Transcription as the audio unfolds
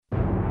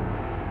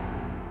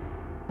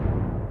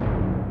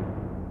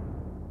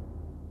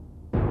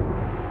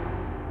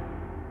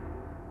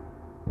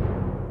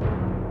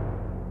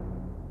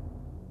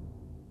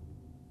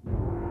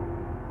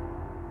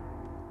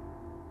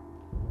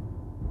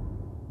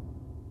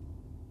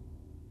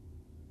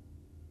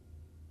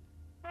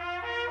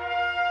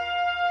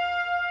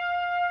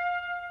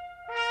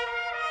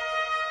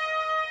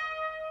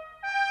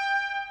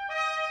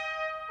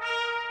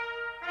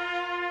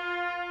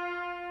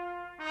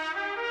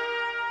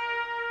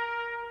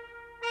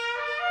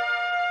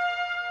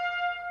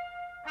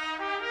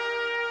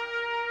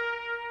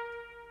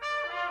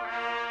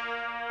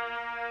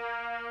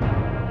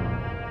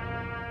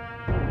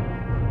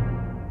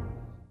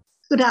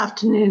Good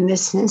afternoon,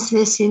 listeners.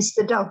 This is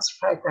the DOGS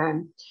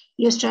program.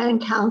 The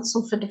Australian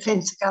Council for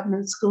Defence of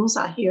Government Schools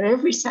are here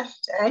every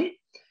Saturday,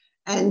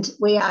 and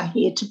we are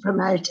here to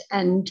promote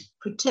and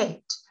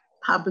protect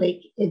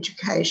public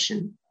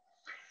education.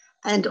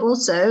 And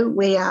also,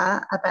 we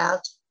are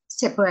about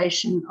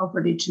separation of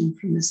religion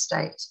from the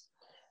state,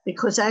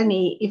 because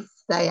only if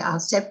they are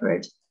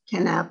separate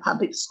can our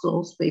public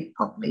schools be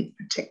properly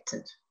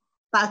protected.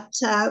 But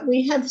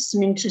we have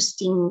some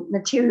interesting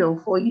material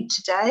for you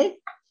today.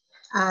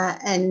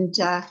 And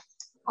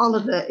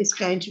Oliver is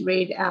going to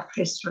read our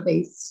press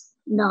release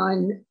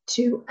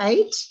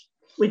 928,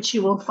 which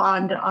you will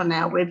find on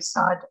our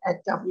website at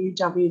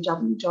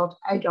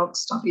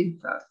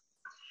www.adogs.info.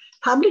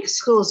 Public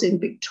schools in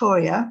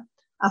Victoria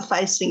are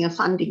facing a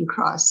funding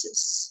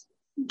crisis.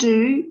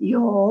 Do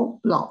your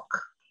block.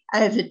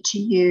 Over to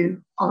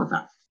you,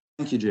 Oliver.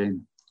 Thank you,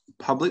 Jean.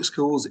 Public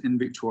schools in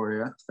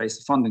Victoria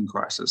face a funding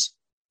crisis.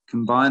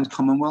 Combined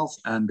Commonwealth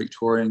and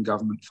Victorian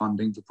government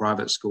funding for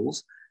private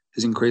schools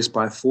has increased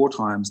by 4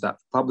 times that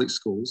for public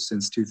schools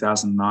since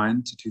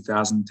 2009 to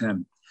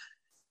 2010.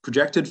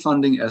 Projected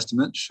funding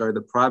estimates show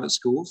that private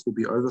schools will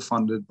be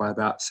overfunded by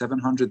about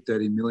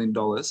 $730 million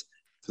for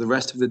the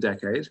rest of the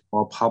decade,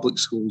 while public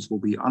schools will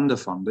be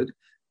underfunded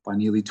by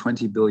nearly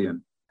 $20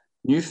 billion.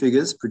 New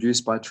figures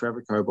produced by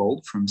Trevor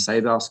Cobold from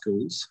Save Our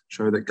Schools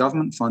show that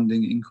government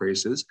funding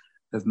increases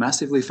have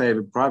massively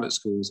favoured private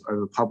schools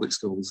over public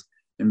schools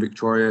in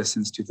Victoria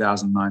since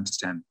 2009 to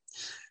 10.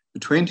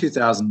 Between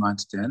 2009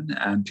 to 10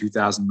 and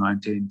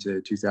 2019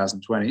 to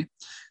 2020,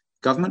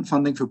 government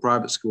funding for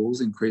private schools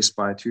increased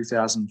by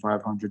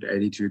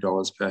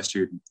 $2,582 per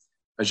student,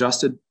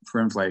 adjusted for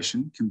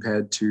inflation,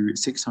 compared to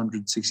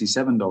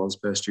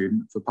 $667 per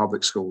student for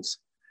public schools.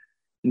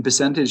 In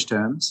percentage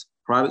terms,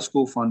 private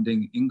school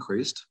funding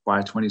increased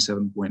by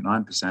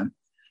 27.9%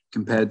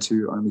 compared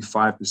to only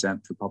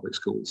 5% for public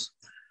schools.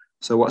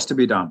 So what's to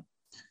be done?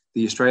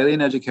 The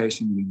Australian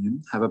Education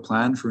Union have a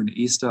plan for an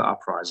Easter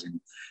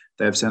uprising.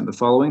 They have sent the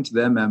following to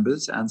their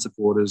members and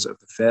supporters of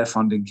the Fair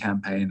Funding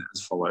campaign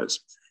as follows.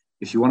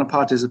 If you want to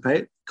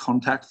participate,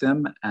 contact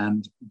them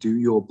and do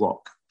your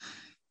block.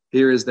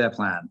 Here is their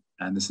plan,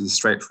 and this is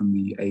straight from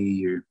the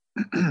AEU.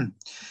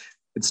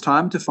 It's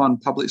time to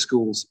fund public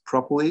schools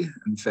properly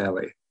and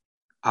fairly.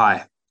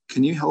 Hi,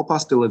 can you help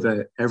us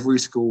deliver every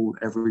school,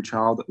 every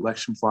child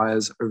election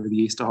flyers over the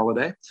Easter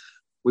holiday?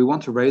 We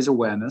want to raise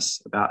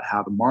awareness about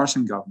how the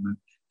Morrison government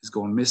has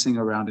gone missing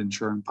around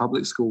ensuring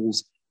public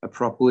schools are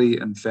properly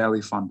and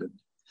fairly funded.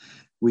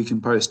 We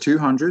can post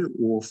 200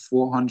 or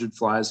 400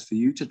 flyers for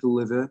you to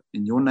deliver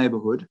in your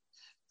neighbourhood.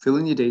 Fill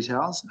in your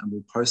details and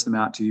we'll post them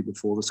out to you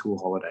before the school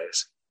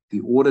holidays. The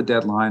order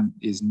deadline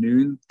is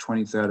noon,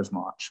 23rd of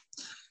March.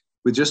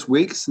 With just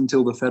weeks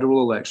until the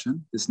federal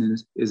election, this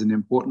is an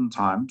important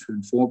time to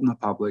inform the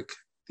public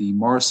the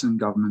Morrison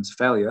government's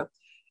failure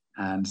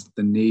and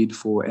the need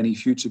for any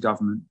future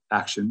government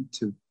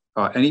to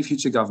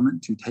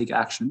take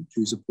action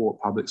to support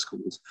public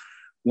schools.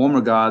 Warm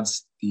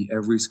regards, the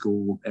Every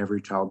School,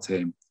 Every Child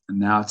team. And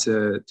now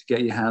to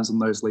get your hands on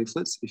those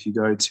leaflets, if you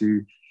go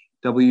to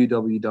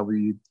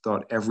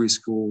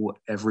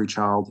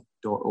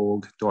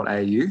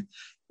www.everyschooleverychild.org.au,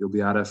 you'll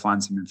be able to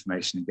find some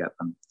information to get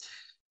them.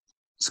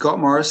 Scott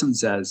Morrison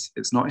says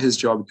it's not his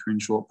job to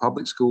ensure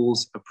public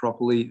schools are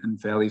properly and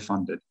fairly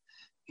funded.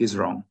 He's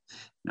wrong.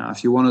 Now,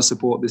 if you want to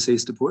support this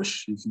Easter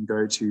push, you can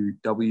go to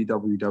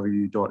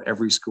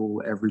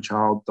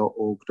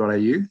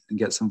www.everyschooleverychild.org.au and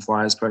get some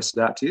flyers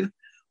posted out to you.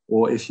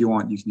 Or if you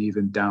want, you can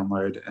even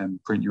download and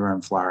print your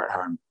own flyer at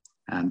home.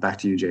 And back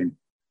to you, Jean.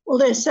 Well,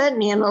 there's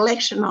certainly an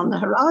election on the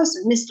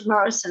horizon. Mr.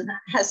 Morrison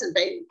hasn't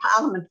been in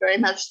Parliament very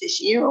much this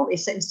year. All he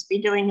seems to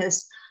be doing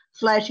is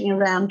floating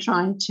around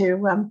trying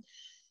to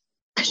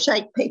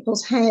shake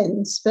people's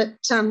hands. But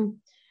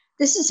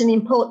this is an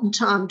important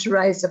time to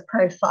raise a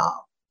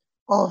profile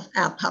of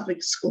our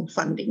public school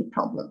funding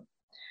problem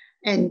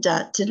and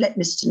to let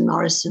Mr.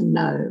 Morrison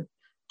know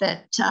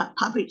that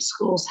public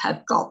schools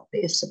have got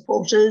their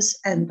supporters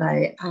and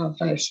they are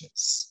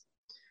voters.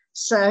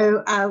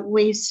 So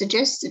we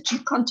suggest that you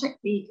contact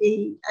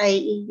the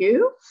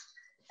AEU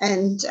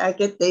and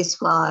get these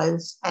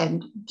flyers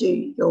and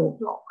do your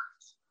block.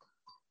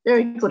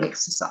 Very good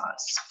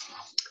exercise.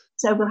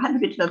 So we'll have a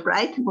bit of a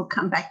break and we'll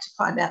come back to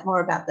find out more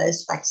about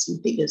those facts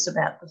and figures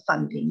about the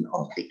funding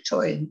of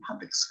Victorian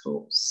public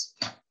schools.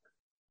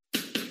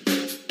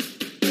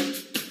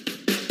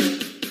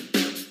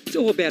 It's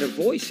all about a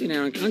voice in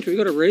our own country.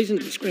 We've got a reason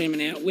to be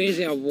screaming out, where's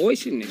our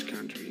voice in this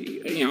country?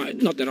 You know,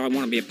 not that I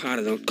want to be a part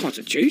of the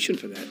Constitution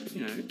for that,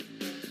 you know.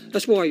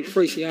 That's why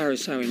 3CR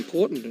is so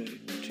important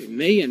to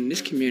me and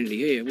this community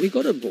here. We've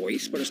got a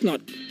voice, but it's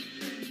not,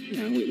 you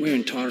know, we're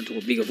entitled to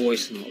a bigger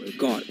voice than what we've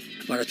got.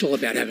 But it's all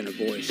about having a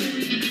voice.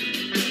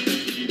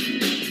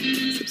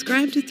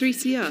 Subscribe to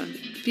 3CR,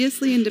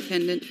 fiercely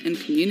independent and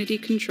community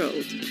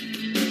controlled.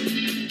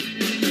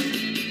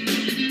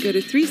 Go to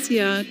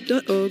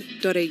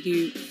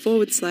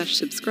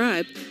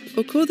 3cr.org.au/subscribe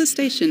or call the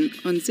station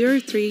on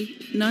 03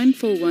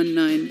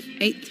 9419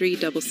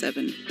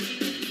 8377.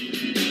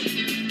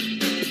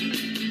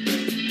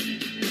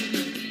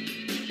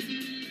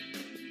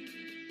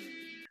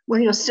 Well,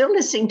 you're still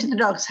listening to the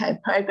Dogs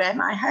Hope program,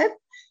 I hope.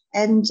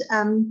 And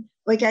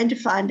we're going to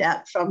find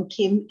out from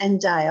Kim and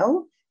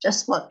Dale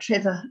just what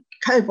Trevor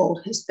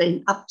Cobbold has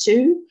been up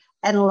to,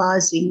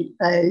 analysing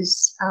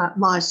those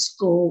My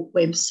School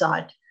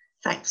website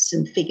facts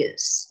and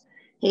figures.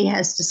 He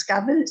has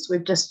discovered, as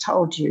we've just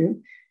told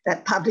you,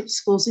 that public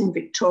schools in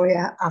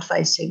Victoria are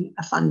facing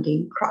a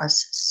funding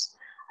crisis.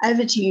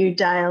 Over to you,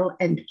 Dale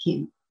and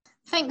Kim.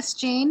 Thanks,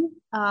 Jean.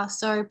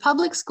 So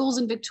public schools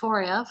in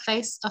Victoria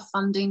face a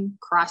funding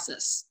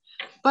crisis.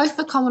 Both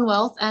the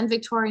Commonwealth and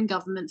Victorian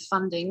government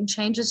funding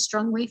changes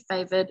strongly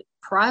favoured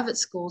private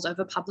schools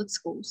over public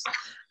schools.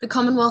 The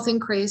Commonwealth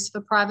increase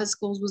for private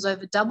schools was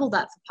over double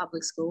that for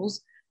public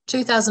schools,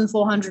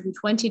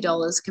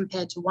 $2,420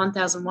 compared to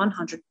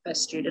 $1,100 per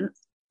student.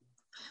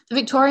 The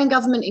Victorian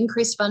government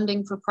increased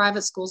funding for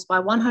private schools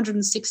by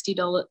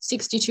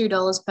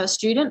 $162 per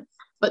student,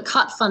 but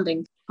cut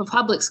funding for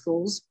public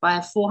schools by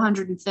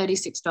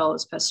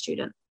 $436 per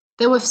student.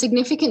 There were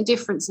significant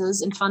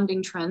differences in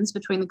funding trends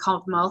between the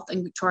Commonwealth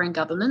and Victorian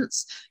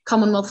governments.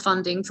 Commonwealth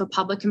funding for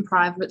public and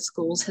private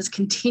schools has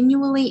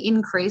continually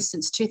increased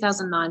since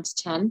 2009 to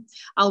 10,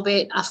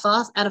 albeit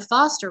at a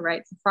faster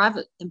rate for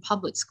private than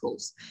public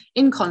schools.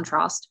 In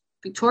contrast,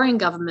 Victorian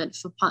government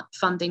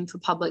funding for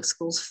public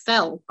schools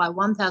fell by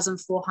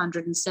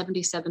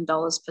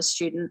 $1,477 per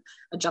student,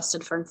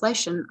 adjusted for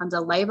inflation,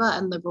 under Labor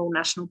and Liberal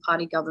National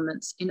Party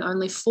governments in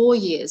only 4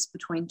 years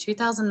between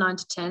 2009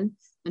 to 10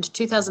 and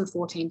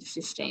 2014 to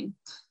 15.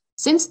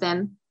 Since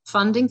then,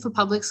 funding for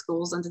public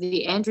schools under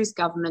the Andrews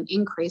government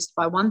increased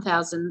by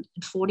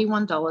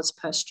 $1,041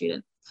 per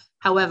student.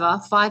 However,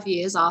 5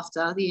 years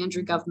after the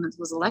Andrews government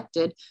was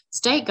elected,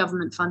 state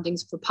government funding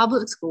for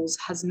public schools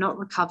has not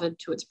recovered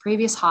to its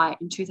previous high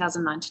in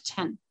 2009 to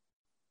 10.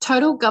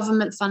 Total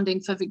government funding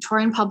for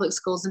Victorian public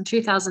schools in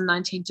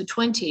 2019 to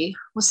 20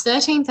 was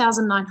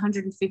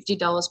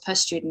 $13,950 per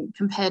student,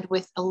 compared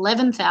with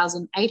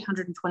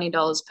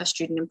 $11,820 per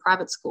student in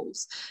private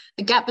schools.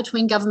 The gap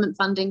between government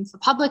funding for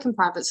public and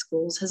private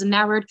schools has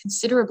narrowed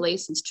considerably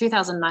since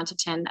 2009 to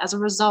 10 as a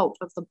result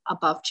of the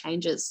above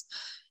changes.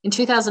 In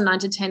 2009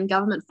 to 10,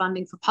 government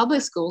funding for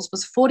public schools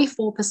was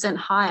 44%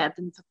 higher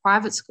than for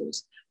private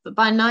schools, but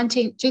by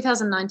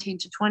 2019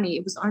 to 20,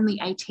 it was only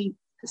 18%.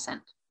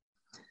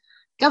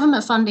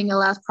 Government funding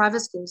allows private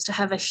schools to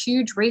have a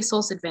huge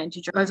resource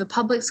advantage over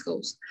public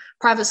schools.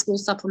 Private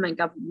schools supplement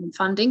government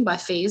funding by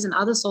fees and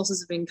other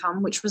sources of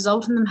income, which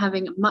result in them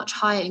having a much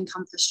higher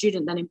income per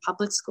student than in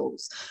public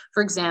schools.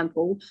 For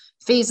example,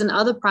 fees and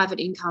other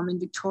private income in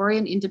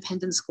Victorian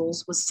independent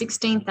schools was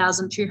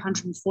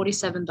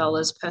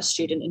 $16,247 per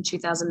student in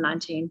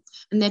 2019,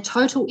 and their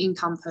total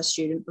income per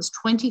student was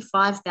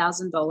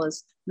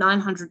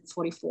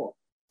 $25,944.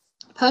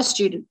 Per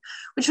student,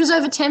 which was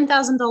over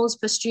 $10,000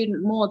 per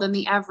student more than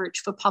the average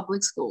for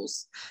public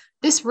schools.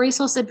 This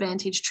resource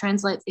advantage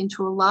translates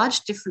into a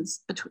large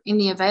difference in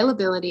the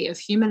availability of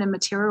human and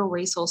material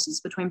resources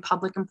between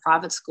public and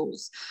private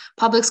schools.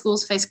 Public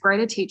schools face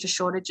greater teacher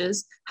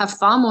shortages, have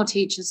far more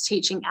teachers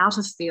teaching out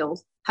of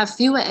field, have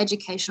fewer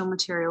educational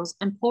materials,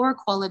 and poorer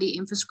quality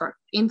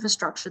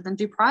infrastructure than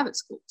do private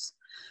schools.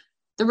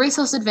 The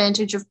resource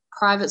advantage of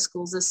private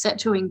schools is set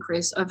to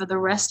increase over the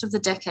rest of the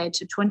decade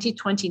to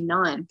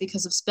 2029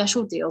 because of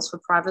special deals for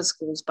private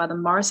schools by the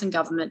Morrison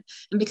government,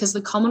 and because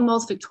the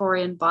Commonwealth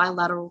Victorian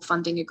bilateral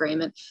funding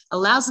agreement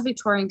allows the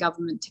Victorian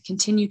government to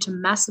continue to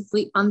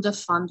massively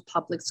underfund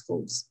public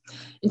schools.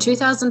 In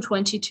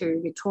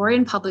 2022,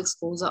 Victorian public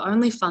schools are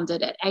only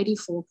funded at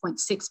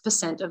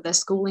 84.6% of their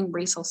schooling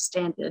resource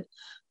standard,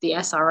 the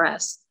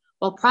SRS,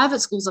 while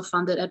private schools are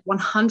funded at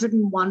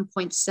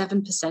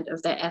 101.7%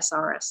 of their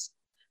SRS.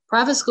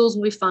 Private schools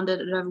will be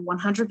funded at over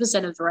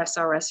 100% of their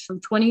SRS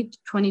from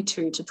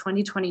 2022 to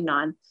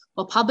 2029,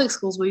 while public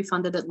schools will be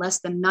funded at less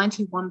than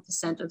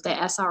 91% of their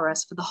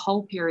SRS for the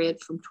whole period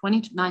from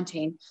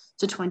 2019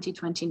 to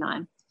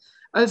 2029.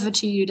 Over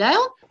to you,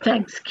 Dale.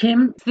 Thanks,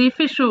 Kim. The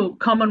official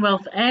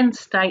Commonwealth and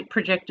state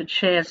projected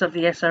shares of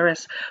the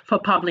SRS for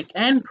public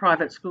and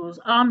private schools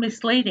are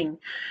misleading.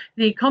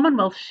 The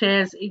Commonwealth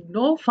shares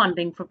ignore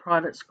funding for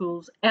private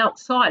schools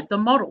outside the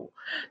model.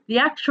 The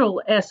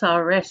actual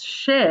SRS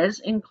shares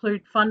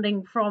include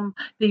funding from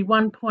the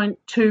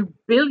 $1.2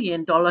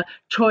 billion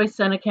Choice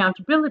and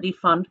Accountability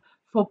Fund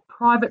for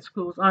private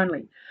schools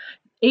only.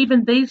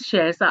 Even these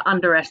shares are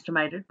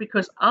underestimated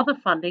because other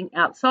funding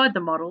outside the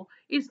model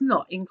is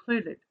not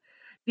included.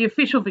 The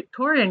official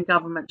Victorian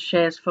government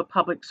shares for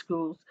public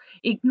schools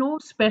ignore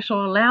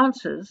special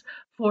allowances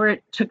for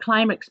it to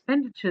claim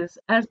expenditures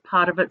as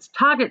part of its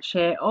target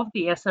share of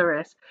the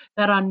SRS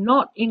that are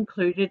not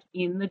included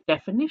in the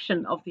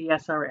definition of the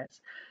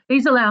SRS.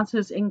 These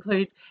allowances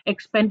include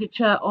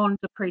expenditure on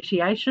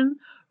depreciation,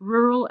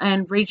 rural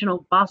and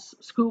regional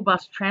school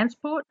bus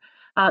transport,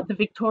 the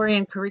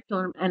Victorian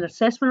Curriculum and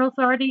Assessment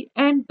Authority,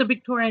 and the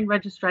Victorian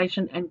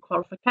Registration and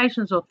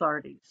Qualifications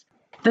Authorities.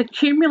 The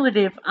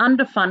cumulative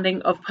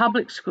underfunding of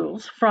public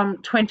schools from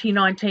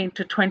 2019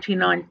 to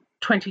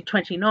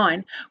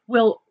 2029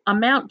 will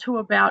amount to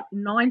about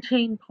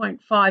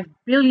 $19.5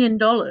 billion,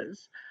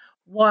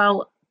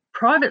 while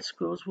private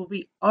schools will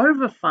be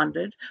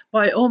overfunded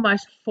by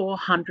almost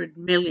 $400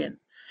 million.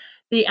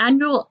 The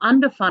annual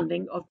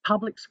underfunding of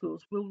public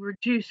schools will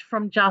reduce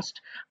from just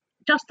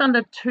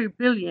under $2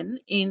 billion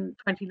in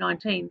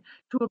 2019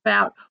 to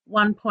about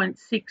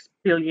 $1.6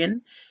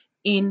 billion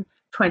in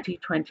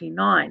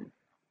 2029.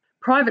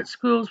 Private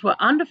schools were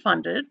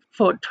underfunded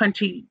for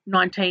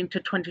 2019 to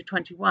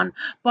 2021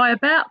 by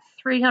about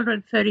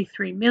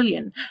 $333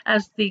 million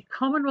as the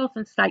Commonwealth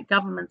and state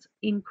governments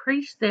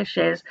increased their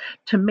shares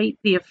to meet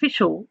the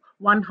official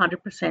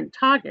 100%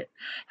 target.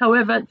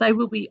 However, they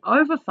will be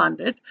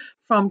overfunded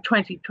from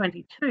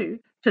 2022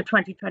 to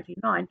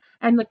 2029,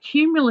 and the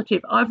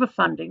cumulative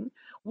overfunding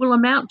will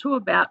amount to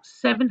about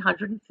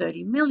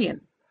 $730 million.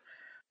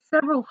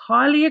 Several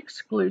highly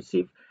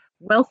exclusive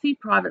wealthy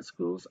private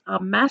schools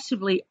are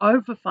massively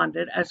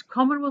overfunded as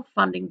Commonwealth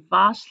funding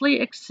vastly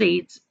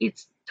exceeds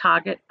its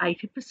target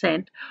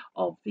 80%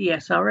 of the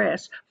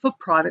SRS for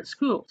private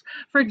schools.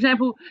 For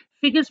example,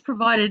 figures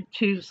provided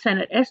to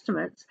Senate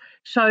estimates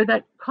show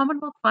that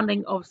Commonwealth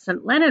funding of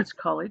St Leonard's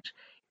College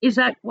is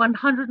at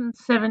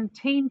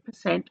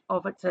 117%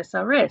 of its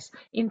SRS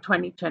in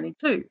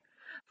 2022.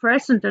 For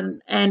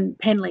Essendon and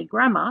Penley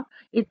Grammar,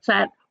 it's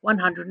at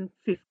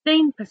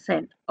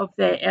 115% of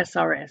their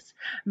SRS.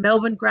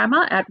 Melbourne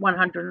Grammar at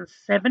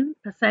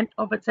 107%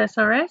 of its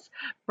SRS.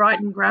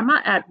 Brighton Grammar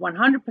at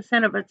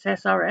 100% of its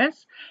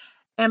SRS.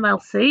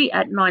 MLC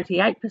at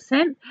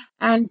 98%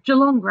 and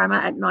Geelong Grammar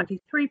at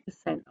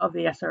 93% of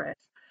the SRS.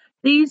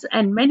 These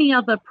and many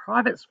other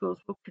private schools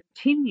will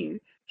continue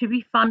to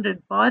be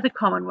funded by the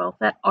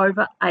Commonwealth at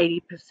over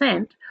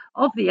 80%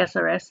 of the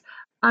SRS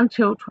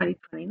until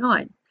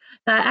 2029.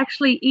 They're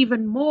actually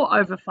even more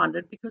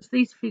overfunded because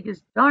these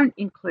figures don't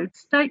include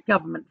state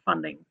government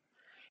funding.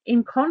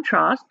 In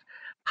contrast,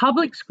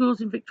 public schools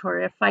in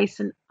Victoria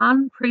face an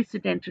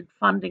unprecedented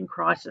funding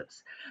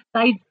crisis.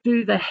 They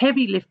do the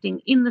heavy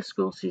lifting in the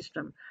school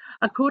system.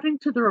 According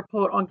to the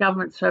report on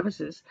government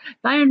services,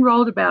 they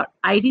enrolled about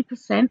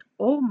 80%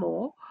 or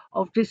more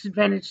of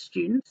disadvantaged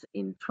students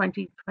in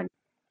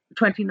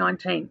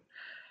 2019.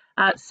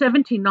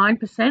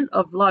 79%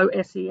 of low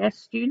SES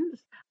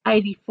students,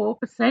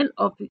 84%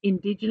 of the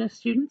Indigenous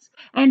students,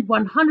 and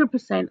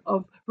 100%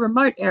 of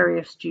remote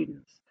area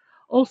students.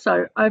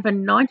 Also, over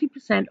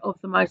 90% of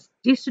the most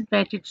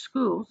disadvantaged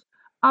schools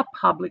are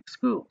public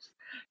schools.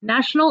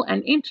 National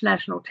and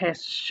international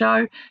tests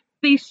show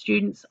these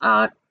students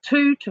are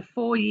 2 to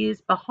 4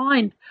 years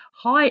behind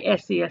high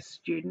SES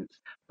students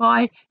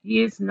by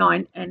years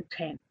 9 and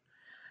 10.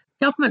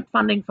 Government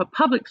funding for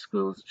public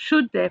schools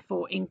should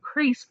therefore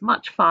increase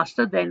much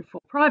faster than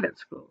for private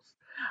schools.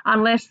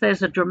 Unless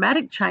there's a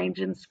dramatic change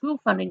in school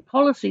funding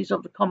policies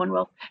of the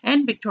Commonwealth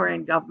and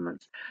Victorian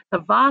governments, the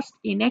vast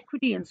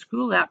inequity in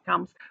school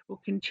outcomes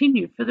will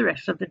continue for the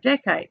rest of the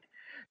decade.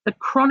 The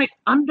chronic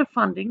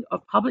underfunding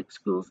of public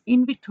schools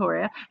in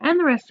Victoria and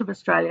the rest of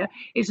Australia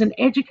is an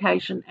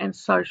education and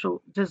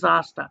social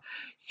disaster.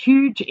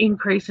 Huge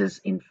increases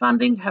in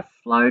funding have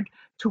flowed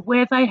to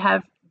where they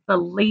have the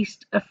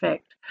least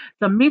effect.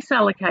 The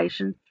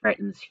misallocation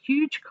threatens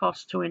huge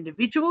costs to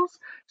individuals,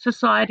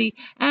 society,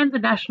 and the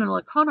national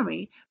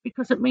economy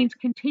because it means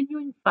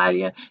continuing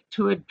failure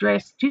to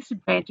address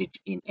disadvantage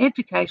in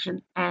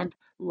education and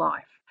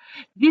life.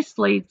 This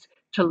leads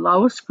to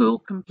lower school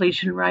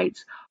completion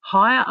rates,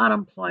 higher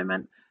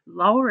unemployment,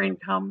 lower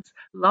incomes,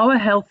 lower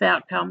health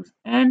outcomes,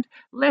 and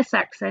less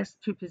access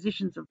to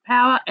positions of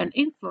power and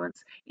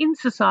influence in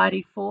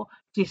society for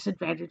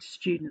disadvantaged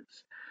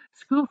students.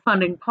 School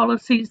funding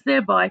policies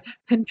thereby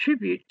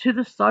contribute to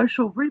the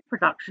social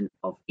reproduction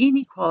of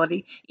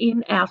inequality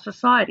in our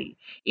society.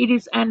 It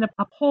is an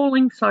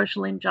appalling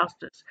social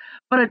injustice,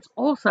 but it's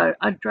also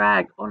a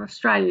drag on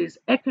Australia's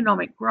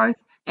economic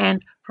growth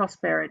and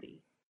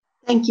prosperity.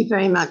 Thank you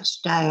very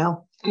much,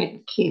 Dale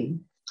and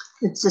Kim.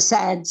 It's a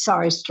sad,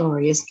 sorry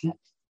story, isn't it?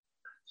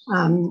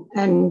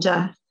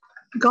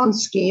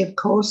 Gonski, of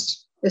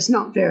course, is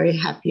not very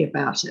happy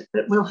about it,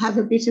 but we'll have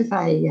a bit of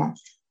a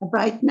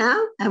break now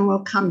and we'll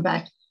come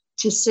back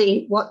to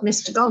see what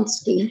Mr.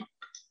 Gonski,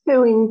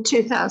 who in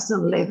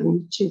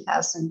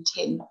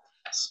 2011-2010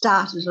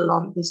 started a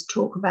lot of this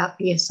talk about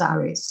the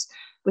SRS,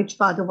 which,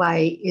 by the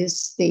way,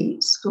 is the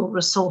school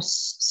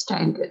resource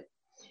standard.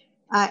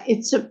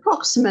 It's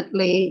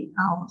approximately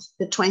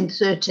between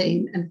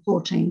 13 and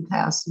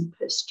 14,000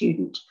 per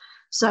student.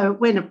 So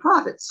when a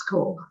private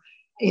school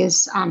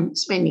is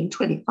spending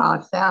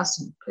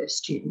 25,000 per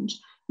student,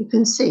 you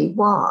can see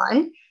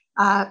why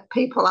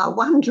people are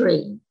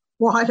wondering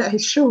why they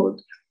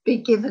should be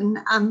given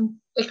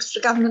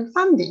extra government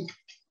funding,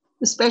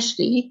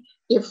 especially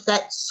if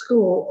that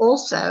school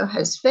also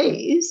has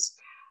fees,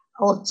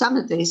 or some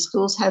of these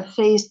schools have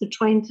fees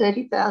between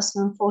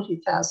 30,000 and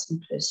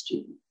 40,000 per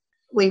student.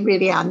 We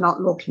really are not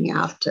looking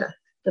after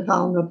the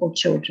vulnerable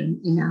children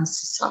in our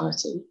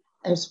society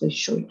as we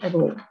should at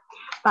all.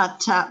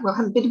 But we'll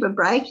have a bit of a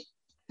break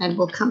and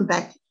we'll come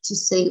back to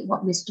see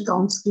what Mr.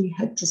 Gonski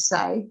had to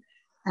say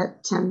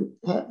at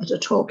a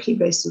talk he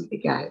recently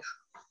gave.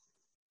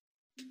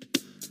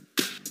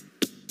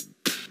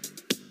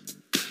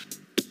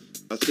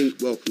 I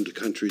think Welcome to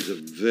Country is a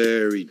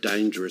very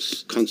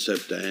dangerous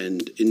concept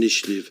and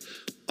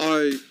initiative.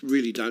 I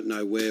really don't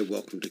know where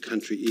Welcome to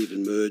Country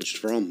even merged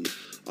from.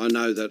 I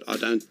know that I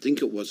don't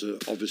think it was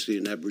obviously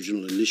an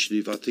Aboriginal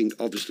initiative. I think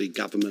obviously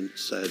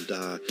governments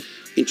had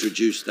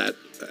introduced that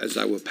as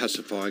they were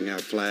pacifying our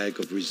flag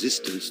of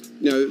resistance.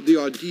 You know, the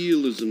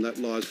idealism that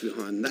lies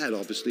behind that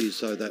obviously is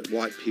so that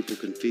white people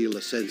can feel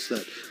a sense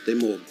that they're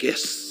more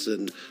guests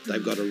and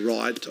they've got a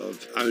right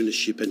of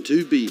ownership and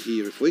to be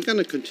here. If we're going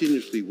to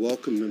continuously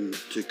welcome them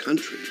to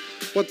country,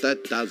 what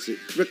that does, it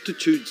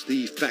rectitudes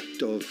the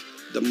fact of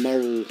the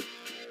moral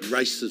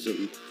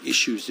racism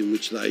issues in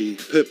which they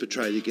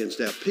perpetrate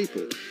against our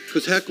people.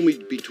 Because how can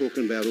we be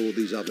talking about all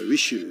these other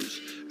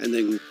issues and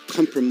then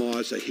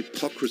compromise a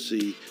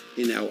hypocrisy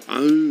in our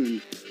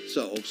own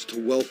selves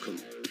to welcome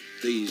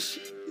these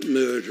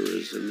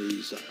murderers and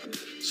these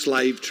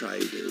slave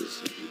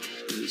traders,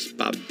 and this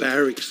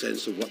barbaric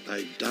sense of what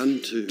they've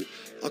done to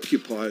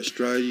occupy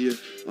Australia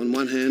on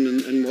one hand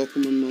and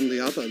welcome them on the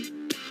other.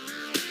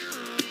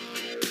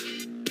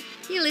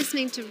 You're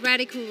listening to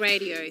Radical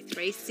Radio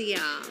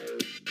 3CR.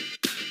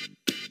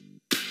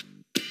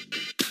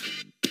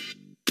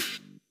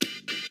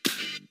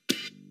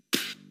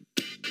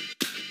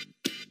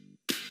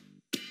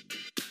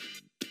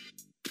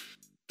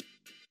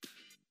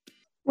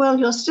 Well,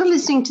 you're still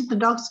listening to the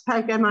Dogs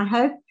program, I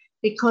hope,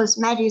 because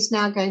Maddie is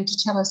now going to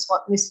tell us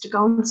what Mr.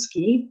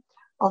 Gonski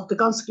of the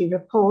Gonski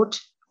Report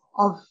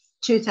of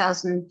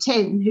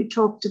 2010, who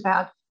talked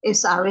about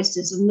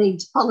SRSs and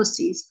needs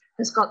policies,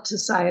 has got to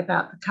say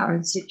about the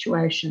current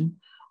situation.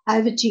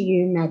 Over to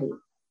you, Maddie.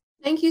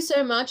 Thank you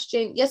so much,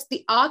 Jean. Yes,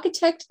 the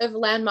architect of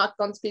landmark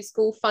Gonski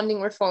school funding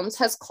reforms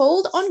has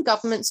called on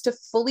governments to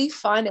fully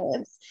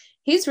finance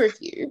his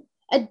review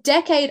a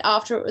decade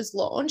after it was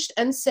launched,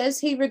 and says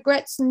he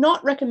regrets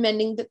not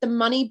recommending that the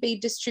money be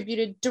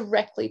distributed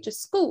directly to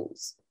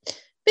schools.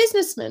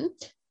 Businessman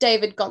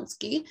David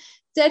Gonski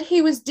said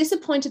he was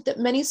disappointed that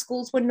many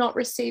schools were not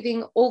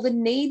receiving all the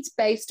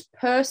needs-based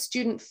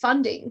per-student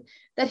funding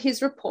that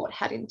his report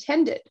had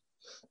intended.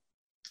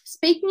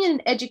 Speaking in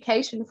an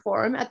education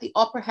forum at the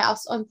Opera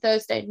House on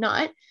Thursday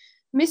night,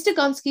 Mr.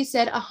 Gonski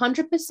said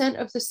 100%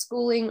 of the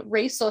Schooling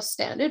Resource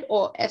Standard,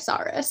 or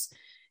SRS,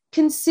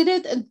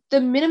 considered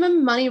the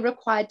minimum money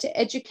required to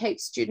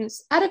educate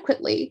students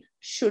adequately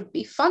should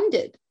be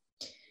funded.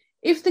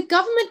 If the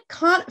government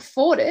can't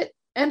afford it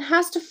and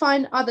has to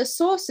find other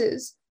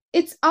sources,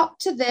 it's up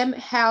to them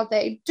how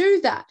they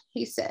do that,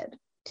 he said.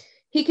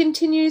 He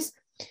continues,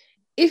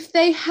 if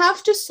they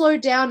have to slow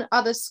down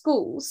other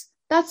schools,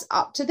 that's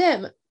up to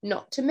them,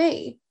 not to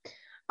me.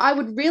 I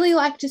would really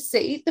like to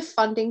see the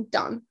funding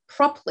done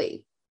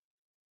properly.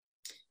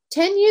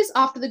 10 years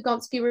after the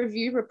Gonski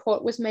Review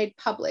report was made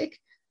public,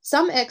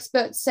 some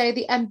experts say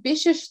the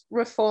ambitious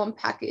reform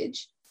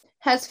package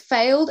has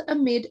failed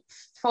amid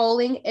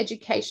falling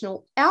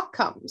educational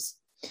outcomes.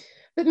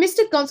 But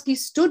Mr. Gonski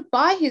stood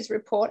by his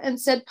report and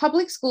said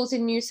public schools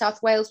in New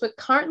South Wales were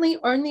currently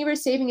only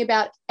receiving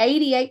about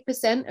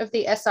 88% of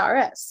the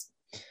SRS.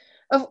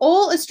 Of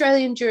all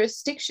Australian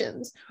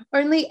jurisdictions,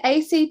 only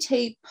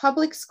ACT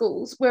public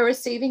schools were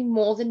receiving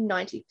more than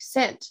 90%.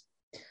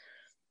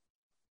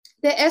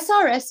 The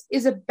SRS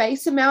is a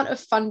base amount of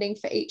funding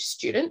for each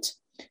student,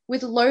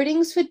 with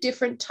loadings for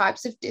different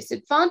types of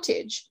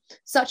disadvantage,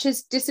 such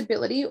as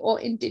disability or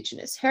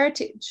Indigenous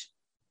heritage.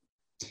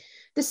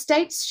 The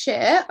state's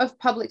share of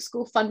public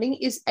school funding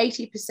is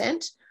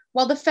 80%,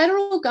 while the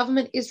federal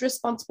government is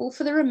responsible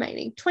for the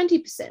remaining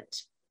 20%.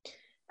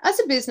 As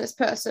a business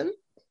person,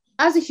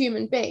 as a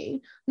human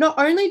being, not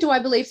only do I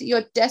believe that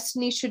your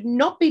destiny should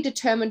not be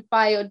determined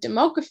by your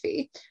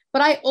demography,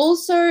 but I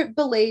also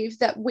believe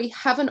that we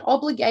have an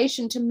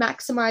obligation to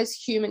maximize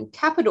human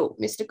capital,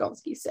 Mr.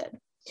 Gonski said.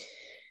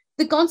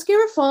 The Gonski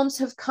reforms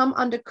have come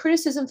under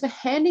criticism for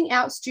handing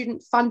out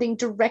student funding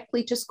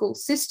directly to school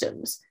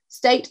systems,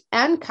 state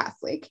and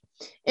Catholic,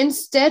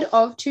 instead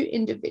of to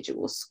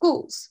individual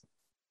schools.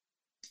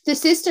 The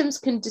systems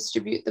can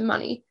distribute the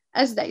money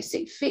as they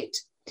see fit.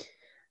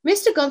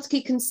 Mr.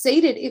 Gonski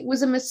conceded it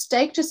was a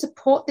mistake to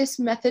support this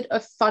method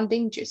of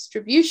funding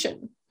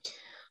distribution.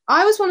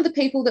 I was one of the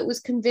people that was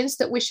convinced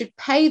that we should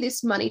pay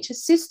this money to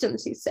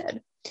systems, he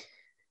said.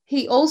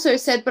 He also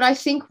said, but I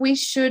think we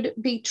should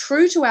be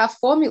true to our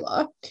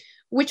formula,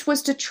 which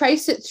was to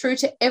trace it through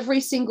to every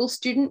single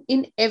student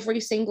in every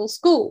single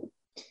school.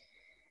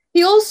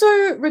 He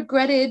also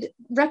regretted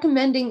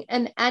recommending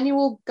an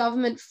annual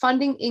government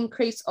funding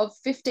increase of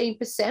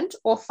 15%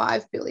 or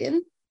 $5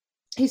 billion.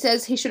 He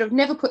says he should have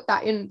never put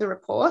that in the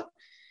report.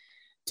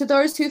 To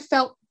those who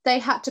felt they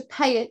had to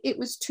pay it, it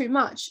was too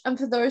much. And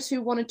for those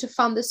who wanted to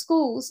fund the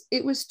schools,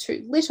 it was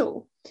too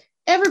little.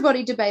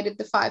 Everybody debated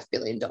the $5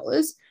 billion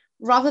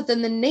rather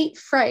than the neat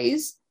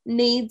phrase,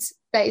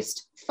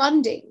 needs-based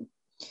funding.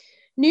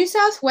 New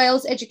South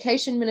Wales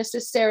Education Minister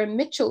Sarah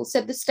Mitchell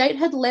said the state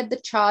had led the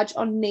charge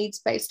on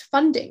needs-based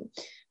funding,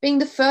 being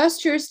the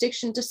first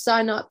jurisdiction to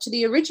sign up to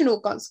the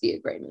original Gonski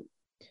Agreement.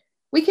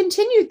 We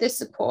continued this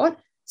support,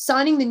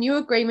 signing the new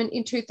agreement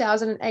in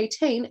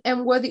 2018,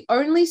 and were the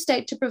only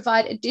state to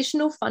provide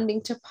additional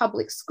funding to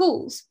public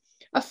schools,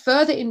 a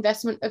further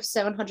investment of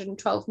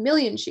 $712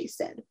 million, she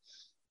said.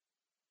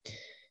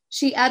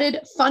 She added,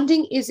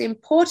 funding is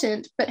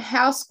important, but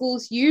how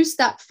schools use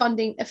that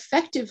funding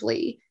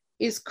effectively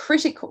is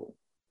critical.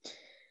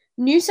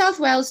 New South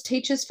Wales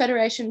Teachers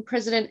Federation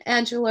President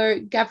Angelo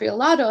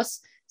Gavrielados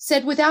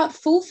said without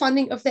full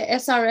funding of the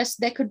SRS,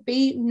 there could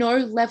be no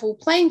level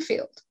playing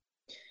field.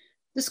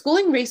 The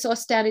Schooling Resource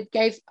Standard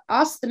gave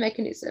us the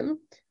mechanism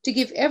to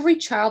give every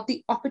child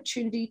the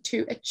opportunity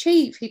to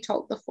achieve, he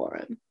told the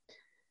forum.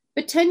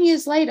 But 10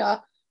 years later,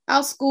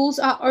 our schools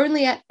are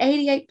only at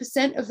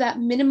 88% of that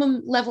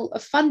minimum level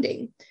of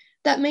funding.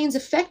 That means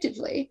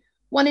effectively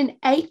 1 in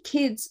 8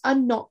 kids are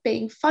not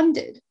being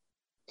funded.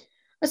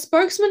 A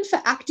spokesman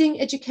for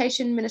Acting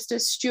Education Minister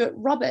Stuart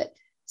Robert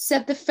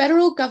said the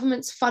federal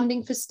government's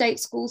funding for state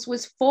schools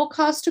was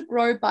forecast to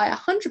grow by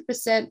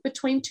 100%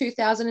 between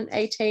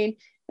 2018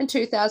 and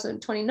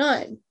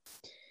 2029.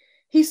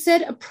 He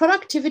said a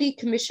Productivity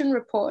Commission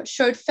report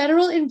showed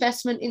federal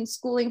investment in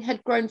schooling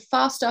had grown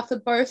faster for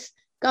both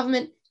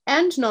government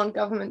and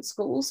non-government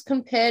schools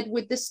compared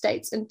with the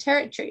states and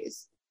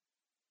territories.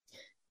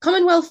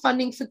 Commonwealth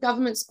funding for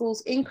government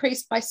schools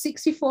increased by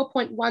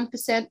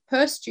 64.1%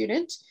 per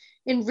student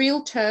in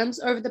real terms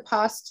over the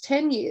past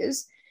 10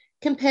 years,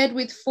 compared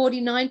with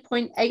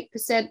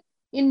 49.8%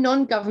 in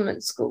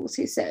non-government schools,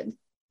 he said.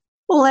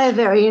 Well, they're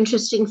very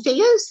interesting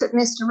figures that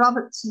Mr.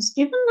 Roberts has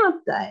given,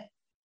 aren't they?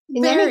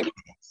 In any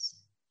case,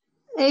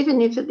 even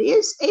if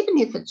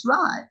it's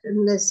right,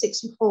 and there's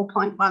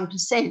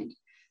 64.1%,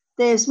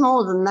 there's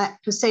more than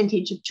that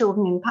percentage of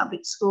children in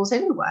public schools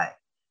anyway.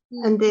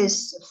 And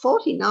there's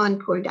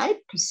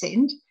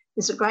 49.8%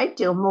 is a great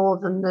deal more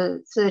than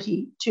the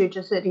 32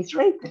 to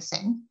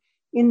 33%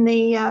 in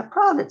the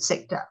private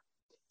sector.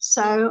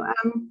 So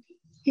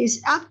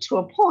he's up to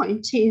a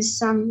point. He's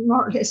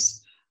more or less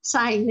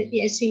saying that,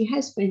 yes, he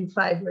has been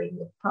favouring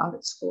the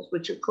private schools,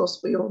 which, of course,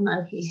 we all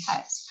know he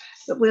has.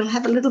 But we'll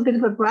have a little bit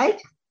of a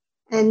break,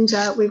 and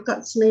we've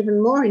got some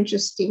even more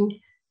interesting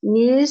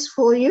news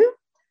for you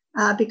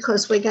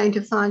because we're going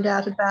to find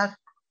out about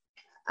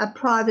a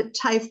private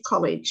TAFE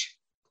college,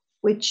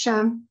 which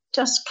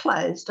just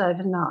closed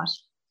overnight.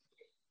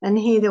 And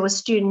here there were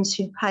students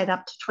who paid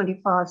up to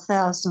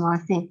 $25,000, I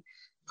think,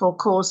 for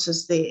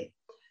courses there.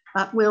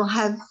 But we'll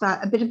have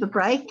a bit of a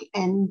break,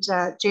 and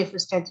Jeff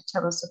is going to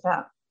tell us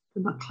about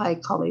the Macleay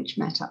College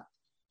matter.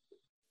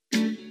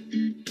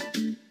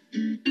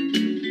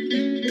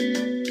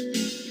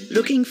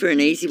 Looking for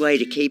an easy way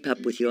to keep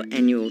up with your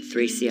annual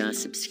 3CR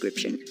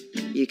subscription?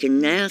 You can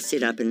now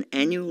set up an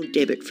annual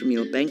debit from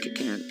your bank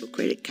account or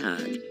credit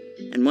card,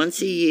 and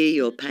once a year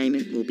your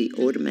payment will be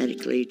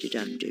automatically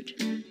deducted.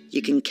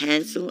 You can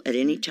cancel at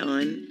any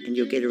time, and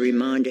you'll get a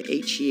reminder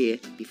each year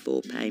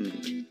before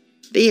payment.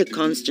 Be a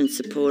constant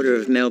supporter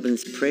of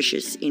Melbourne's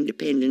precious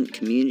independent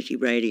community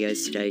radio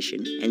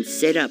station and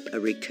set up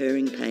a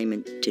recurring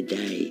payment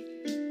today.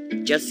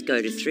 Just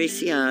go to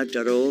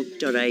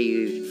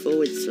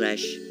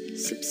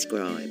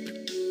 3cr.org.au/subscribe.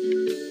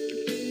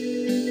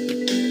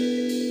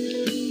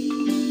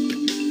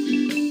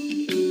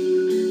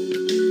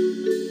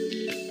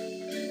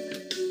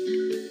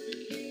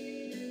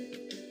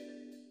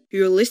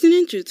 You're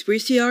listening to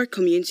 3CR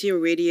Community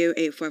Radio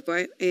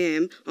 855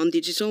 AM on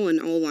digital and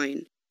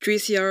online.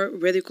 3CR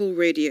Radical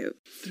Radio.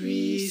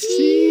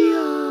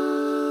 3CR.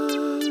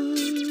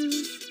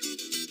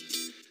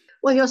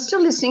 Well, you're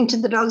still listening to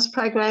the Dogs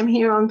program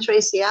here on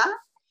 3CR,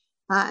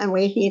 and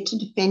we're here to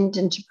defend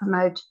and to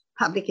promote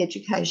public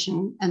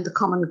education and the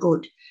common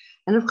good.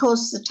 And of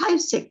course, the TAFE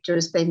sector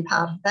has been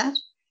part of that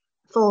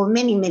for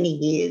many, many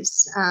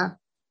years,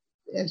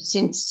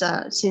 since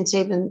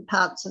even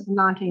parts of the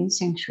 19th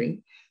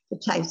century. The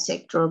TAFE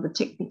sector, or the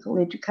technical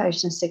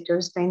education sector,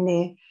 has been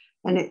there.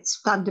 And it's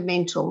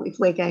fundamental if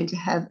we're going to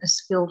have a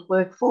skilled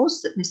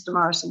workforce that Mr.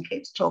 Morrison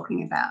keeps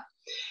talking about.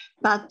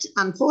 But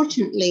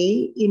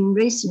unfortunately, in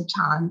recent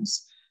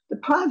times, the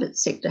private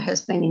sector has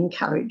been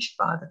encouraged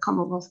by the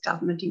Commonwealth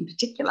Government in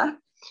particular,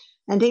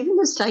 and even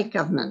the state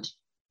government.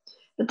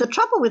 But the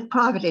trouble with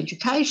private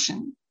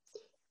education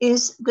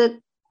is that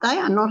they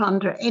are not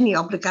under any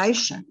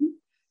obligation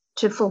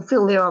to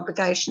fulfil their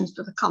obligations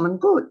for the common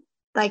good.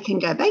 They can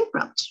go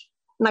bankrupt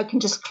and they can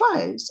just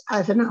close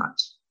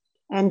overnight.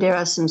 And there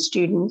are some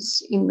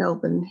students in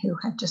Melbourne who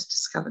have just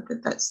discovered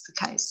that that's the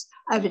case.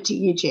 Over to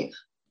you, Jeff.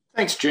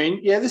 Thanks, Jean.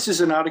 Yeah, this is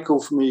an article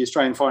from the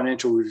Australian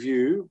Financial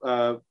Review,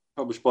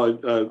 published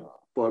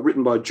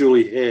written by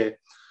Julie Hare,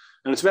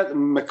 and it's about the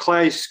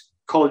Macleay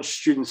College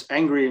students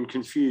angry and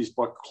confused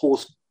by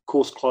course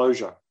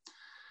closure.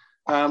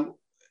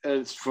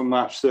 It's from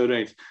March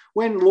 13th.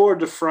 When Laura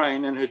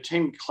Dufresne and her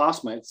 10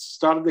 classmates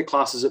started their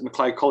classes at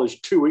Macleay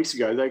College 2 weeks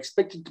ago, they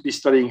expected to be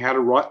studying how to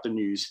write the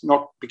news,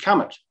 not become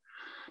it.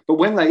 But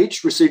when they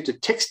each received a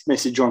text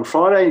message on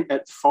Friday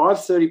at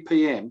 5:30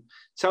 p.m.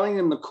 telling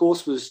them the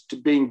course was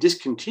being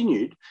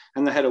discontinued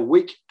and they had a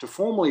week to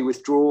formally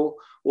withdraw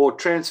or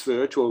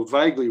transfer to a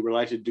vaguely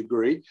related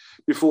degree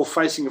before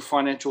facing a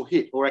financial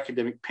hit or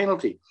academic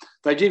penalty.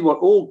 They did what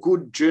all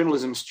good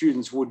journalism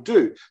students would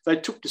do. They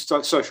took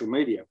to social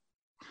media.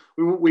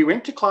 We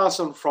went to class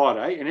on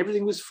Friday and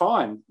everything was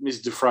fine,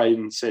 Ms.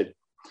 Dufresne said.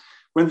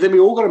 Then we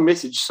all got a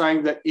message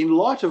saying that in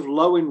light of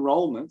low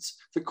enrolments,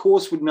 the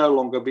course would no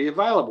longer be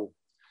available.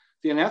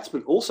 The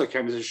announcement also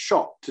came as a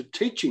shock to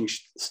teaching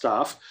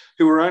staff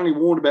who were only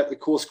warned about the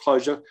course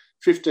closure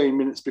 15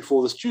 minutes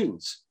before the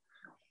students.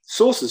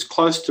 Sources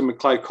close to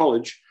Macleay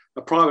College,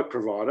 a private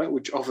provider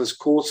which offers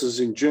courses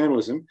in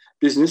journalism,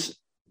 business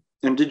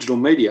and digital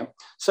media,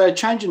 say a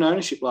change in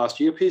ownership last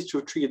year appears to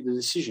have triggered the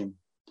decision.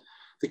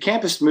 The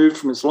campus moved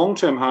from its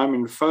long-term home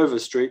in Fover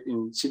Street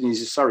in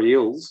Sydney's Surrey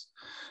Hills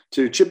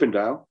to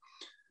Chippendale.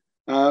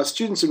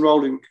 Students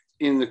enrolled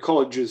in the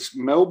college's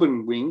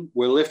Melbourne wing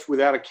were left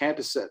without a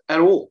campus at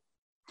all.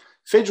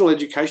 Federal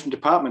Education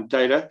Department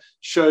data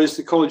shows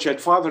the college had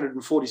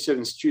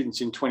 547 students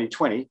in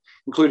 2020,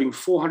 including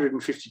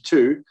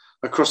 452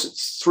 across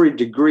its 3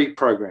 degree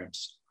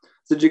programs.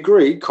 The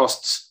degree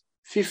costs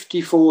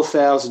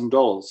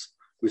 $54,000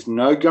 with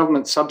no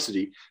government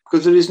subsidy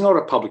because it is not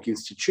a public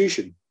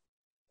institution.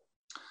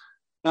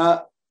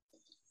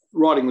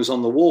 Writing was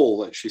on the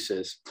wall, she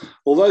says.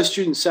 Although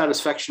student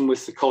satisfaction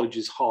with the college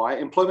is high,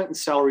 employment and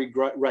salary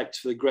rates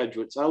for the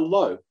graduates are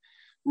low.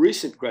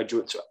 Recent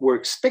graduates were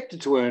expected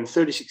to earn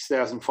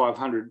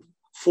 $36,500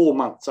 4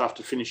 months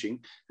after finishing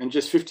and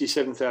just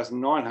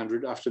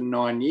 $57,900 after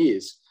 9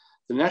 years.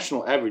 The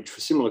national average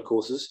for similar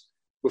courses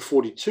were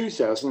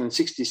 $42,000 and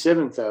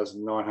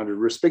 $67,900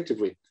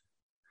 respectively.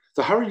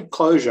 The hurried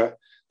closure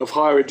of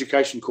higher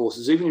education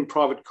courses, even in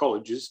private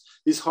colleges,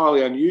 is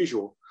highly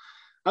unusual.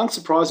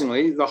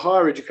 Unsurprisingly, the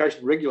higher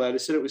education regulator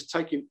said it was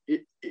taking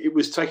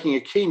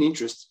a keen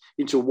interest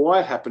into why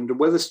it happened and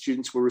whether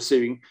students were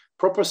receiving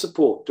proper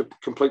support to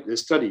complete their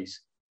studies.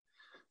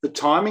 The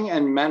timing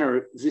and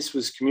manner this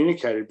was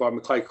communicated by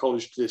Macleay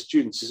College to their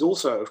students is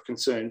also of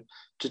concern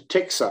to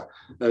TEQSA,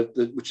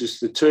 which is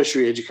the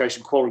Tertiary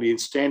Education Quality and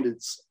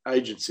Standards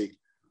Agency,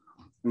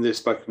 and their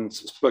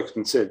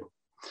spokesman said.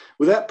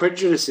 Without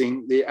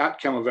prejudicing the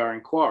outcome of our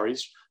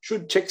inquiries,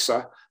 should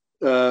TEQSA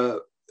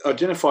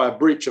identify a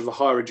breach of the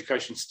higher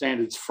education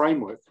standards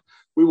framework,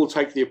 we will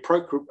take the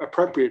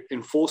appropriate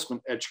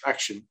enforcement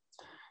action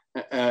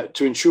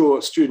to ensure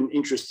student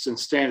interests and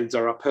standards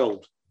are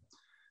upheld.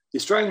 The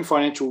Australian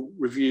Financial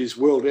Review's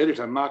world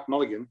editor, Mark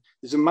Mulligan,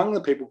 is among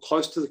the people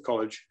close to the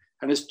college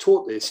and has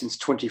taught there since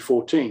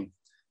 2014.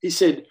 He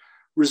said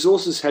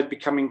resources had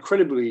become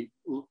incredibly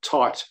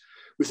tight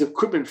with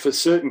equipment for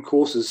certain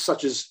courses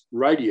such as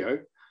radio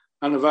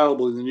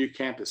unavailable in the new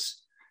campus.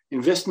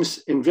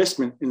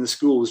 Investment in the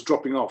school was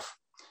dropping off.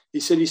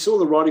 He said he saw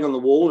the writing on the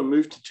wall and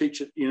moved to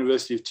teach at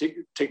University of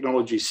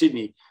Technology,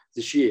 Sydney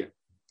this year.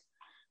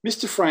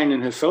 Mr. Frayne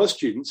and her fellow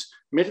students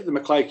met at the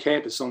Macleay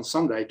campus on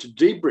Sunday to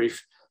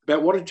debrief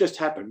about what had just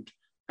happened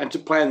and to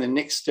plan the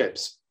next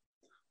steps.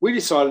 We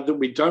decided that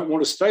we don't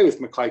want to stay with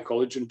Macleay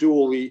College and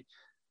do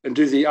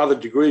the other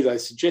degree they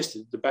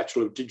suggested, the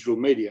Bachelor of Digital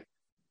Media.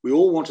 We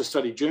all want to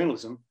study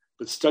journalism,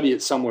 but study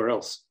it somewhere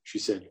else, she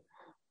said.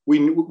 We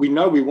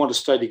know we want to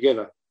stay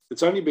together.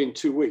 It's only been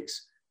 2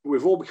 weeks, but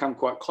we've all become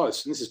quite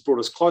close, and this has brought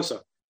us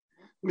closer.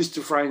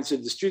 Mr. Frayne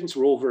said the students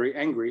were all very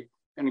angry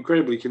and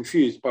incredibly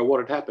confused by what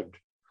had happened.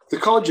 The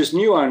college's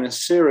new owner,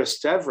 Sarah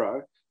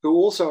Stavro, who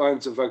also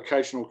owns a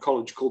vocational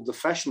college called the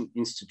Fashion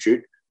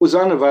Institute, was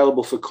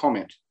unavailable for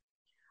comment.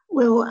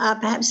 Well,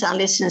 perhaps our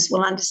listeners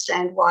will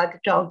understand why the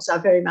Dogs are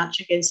very much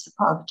against the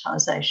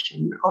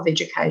privatisation of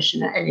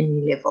education at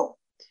any level.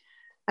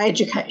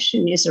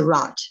 Education is a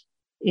right.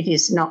 It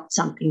is not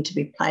something to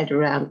be played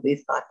around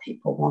with by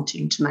people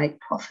wanting to make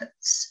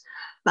profits.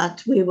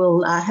 But we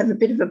will have a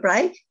bit of a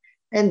break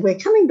and we're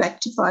coming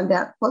back to find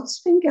out what's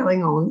been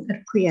going on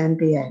at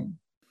Queanbeyan.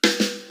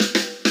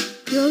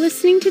 You're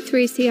listening to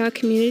 3CR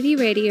Community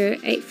Radio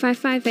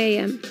 855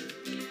 AM.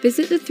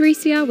 Visit the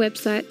 3CR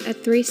website at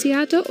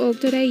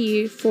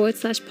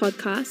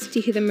 3cr.org.au/podcast to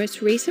hear the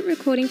most recent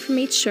recording from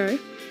each show,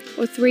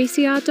 or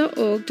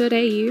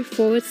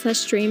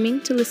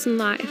 3cr.org.au/streaming to listen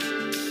live.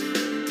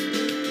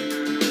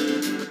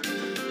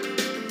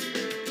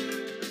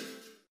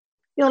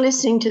 You're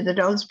listening to the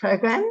Dogs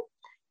program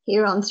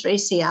here on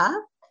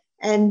 3CR,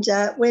 and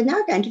we're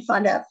now going to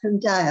find out from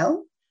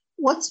Dale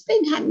what's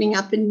been happening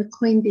up in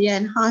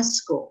Queanbeyan High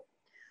School,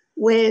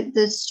 where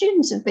the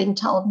students have been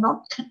told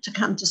not to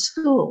come to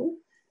school,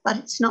 but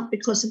it's not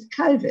because of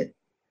COVID.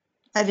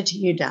 Over to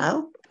you,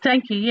 Dale.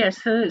 Thank you.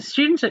 Yes, the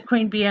students at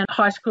Queanbeyan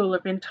High School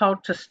have been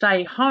told to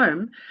stay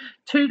home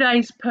 2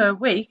 days per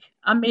week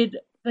amid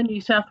the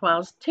New South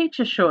Wales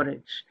teacher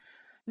shortage.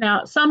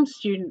 Now, some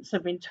students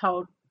have been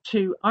told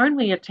to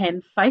only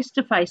attend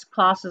face-to-face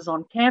classes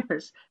on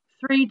campus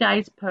 3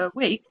 days per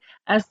week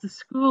as the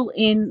school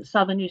in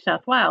southern New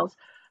South Wales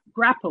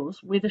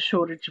grapples with a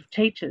shortage of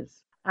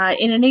teachers.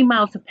 In an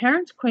email to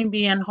parents,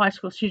 Queanbeyan High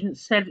School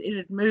students said it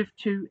had moved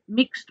to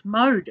mixed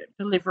mode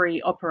delivery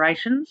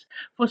operations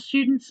for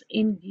students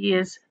in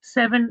years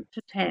 7 to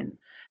 10.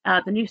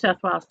 The New South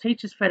Wales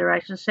Teachers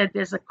Federation said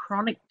there's a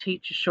chronic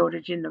teacher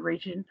shortage in the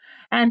region,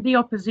 and the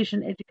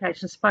opposition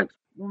education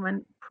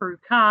spokeswoman Prue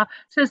Carr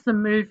says the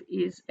move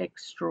is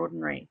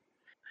extraordinary.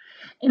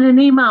 In an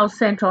email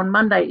sent on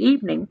Monday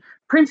evening,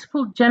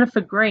 Principal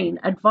Jennifer Green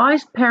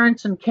advised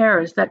parents and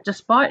carers that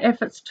despite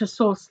efforts to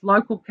source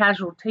local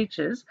casual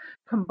teachers,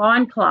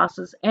 combine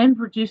classes and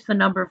reduce the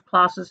number of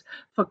classes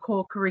for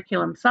core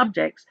curriculum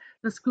subjects,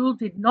 the school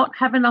did not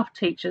have enough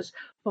teachers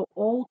for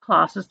all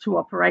classes to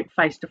operate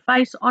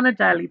face-to-face on a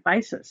daily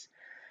basis.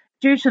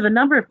 Due to the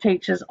number of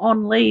teachers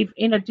on leave,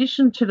 in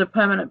addition to the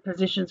permanent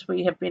positions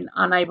we have been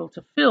unable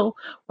to fill,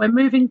 we're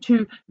moving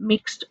to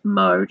mixed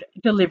mode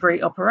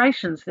delivery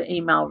operations, the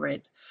email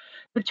read.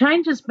 The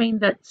changes mean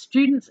that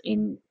students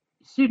in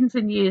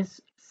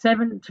years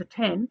 7 to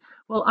 10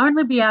 will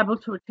only be able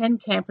to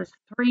attend campus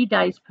 3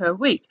 days per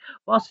week,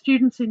 while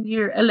students in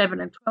year 11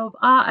 and 12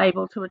 are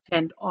able to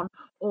attend on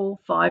all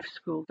 5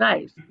 school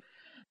days.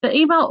 The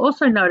email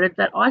also noted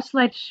that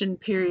isolation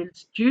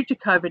periods due to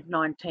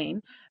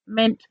COVID-19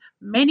 meant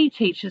many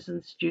teachers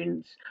and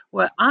students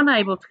were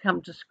unable to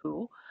come to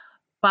school,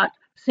 but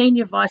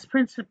Senior Vice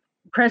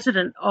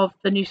President of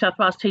the New South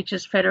Wales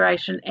Teachers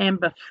Federation,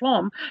 Amber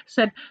Flom,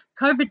 said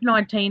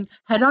COVID-19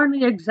 had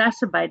only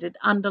exacerbated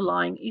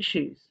underlying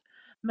issues.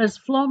 Ms.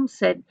 Flom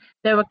said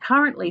there were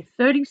currently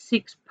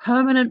 36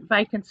 permanent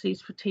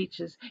vacancies for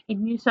teachers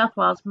in New South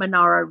Wales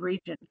Monaro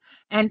region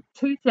and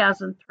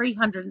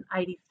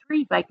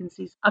 2,383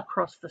 vacancies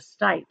across the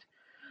state.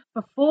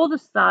 Before the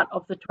start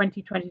of the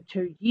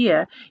 2022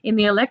 year, in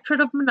the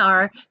electorate of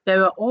Monaro, there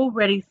were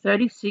already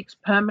 36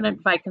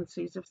 permanent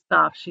vacancies of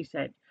staff, she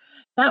said.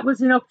 That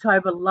was in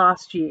October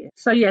last year.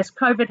 So yes,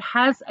 COVID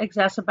has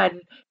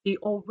exacerbated the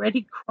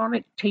already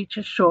chronic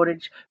teacher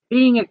shortage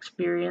being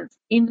experienced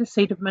in the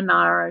seat of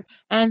Monaro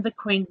and the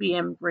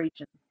Queanbeyan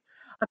region.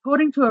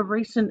 According to a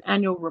recent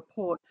annual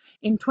report,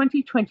 in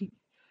 2020,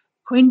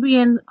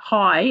 Queanbeyan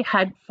High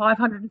had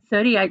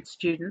 538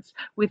 students,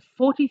 with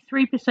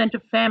 43%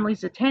 of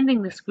families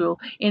attending the school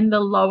in the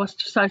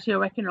lowest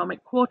socioeconomic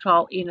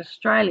quartile in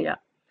Australia.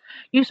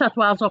 New South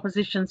Wales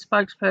opposition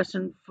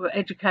spokesperson for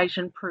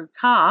education, Prue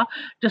Carr,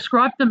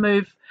 described the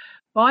move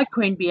by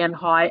Queanbeyan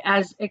High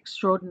as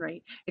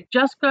extraordinary. It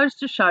just goes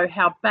to show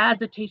how bad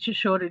the teacher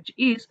shortage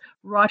is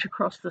right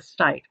across the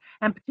state,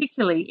 and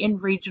particularly in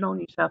regional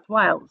New South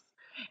Wales.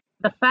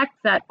 The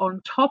fact that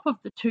on top of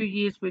the 2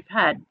 years we've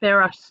had,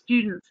 there are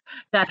students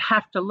that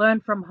have to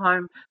learn from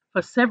home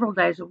for several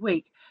days a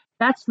week,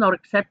 that's not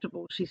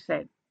acceptable, she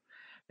said.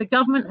 The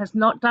government has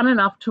not done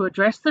enough to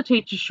address the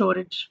teacher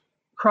shortage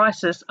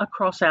crisis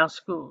across our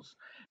schools.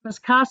 Ms.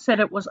 Carr said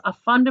it was a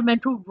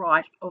fundamental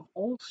right of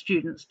all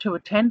students to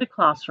attend a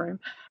classroom,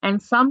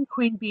 and some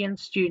Queanbeyan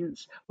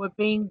students were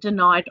being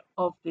denied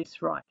of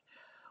this right.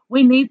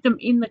 We need them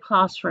in the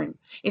classroom.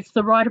 It's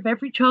the right of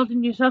every child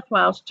in New South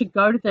Wales to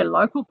go to their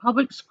local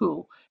public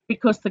school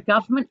because the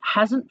government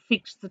hasn't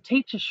fixed the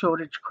teacher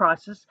shortage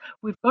crisis.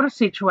 We've got a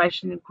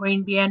situation in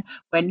Queanbeyan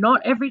where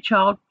not every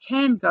child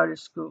can go to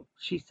school,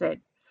 she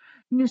said.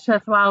 New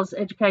South Wales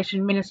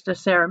Education Minister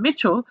Sarah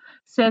Mitchell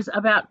says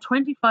about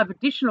 25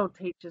 additional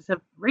teachers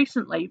have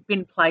recently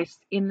been placed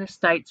in the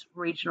state's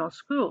regional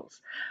schools.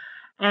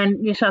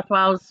 And New South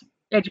Wales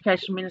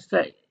Education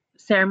Minister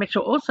Sarah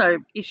Mitchell also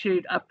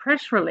issued a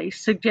press release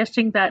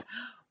suggesting that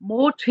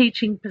more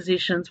teaching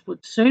positions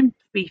would soon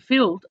be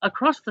filled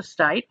across the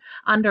state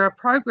under a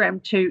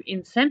program to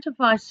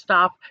incentivise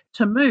staff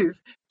to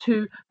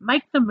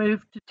make the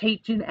move to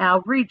teach in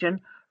our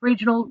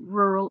regional,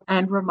 rural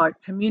and remote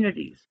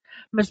communities.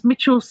 Ms.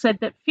 Mitchell said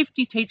that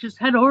 50 teachers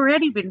had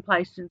already been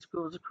placed in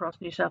schools across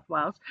New South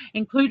Wales,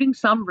 including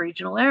some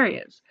regional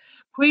areas.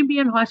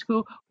 Queanbeyan High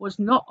School was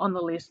not on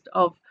the list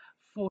of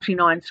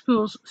 49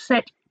 schools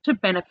set to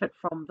benefit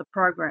from the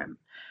program.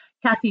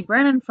 Kathy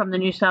Brennan from the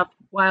New South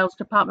Wales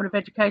Department of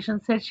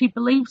Education said she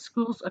believes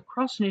schools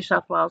across New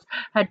South Wales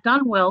had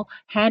done well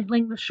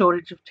handling the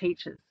shortage of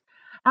teachers.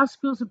 Our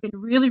schools have been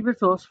really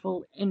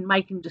resourceful in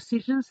making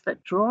decisions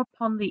that draw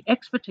upon the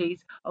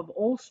expertise of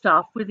all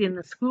staff within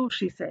the school,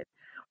 she said.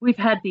 We've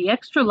had the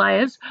extra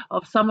layers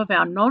of some of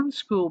our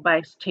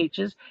non-school-based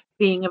teachers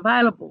being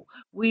available.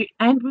 We've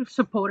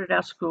supported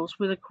our schools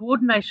with a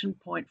coordination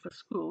point for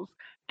schools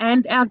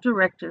and our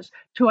directors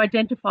to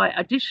identify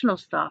additional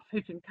staff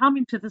who can come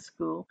into the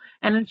school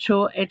and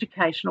ensure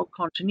educational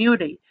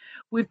continuity.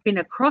 We've been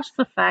across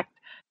the fact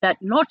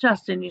that not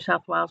just in New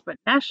South Wales but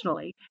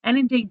nationally and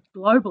indeed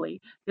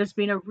globally, there's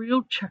been a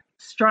real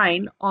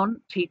strain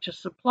on teacher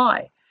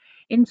supply.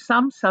 In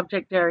some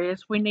subject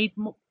areas, we need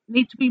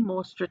to be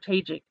more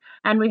strategic,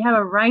 and we have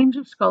a range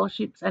of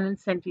scholarships and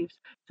incentives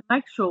to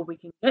make sure we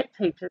can get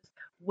teachers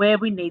where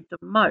we need them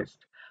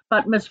most.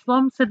 But Ms.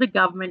 Flom said the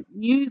government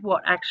knew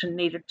what action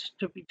needed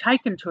to be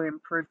taken to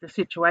improve the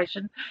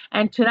situation,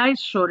 and today's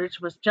shortage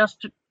was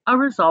just a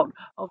result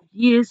of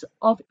years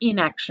of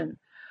inaction.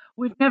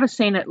 We've never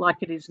seen it like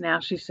it is now,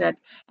 she said.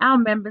 Our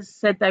members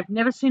said they've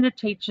never seen a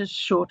teachers'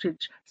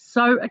 shortage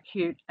so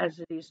acute as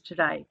it is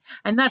today.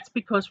 And that's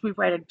because we've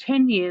waited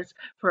 10 years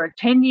for a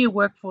 10-year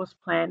workforce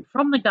plan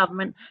from the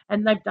government,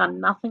 and they've done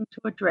nothing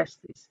to address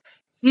this.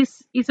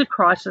 This is a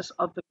crisis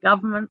of the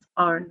government's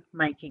own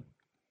making.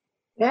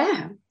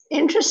 Yeah,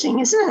 interesting,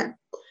 isn't it?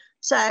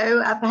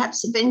 So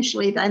perhaps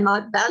eventually they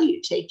might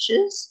value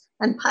teachers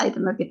and pay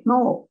them a bit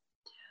more.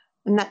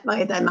 And that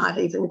way they might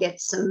even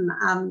get some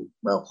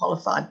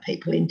well-qualified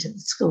people into the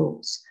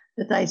schools,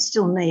 but they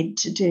still need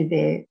to do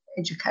their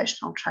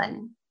educational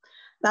training.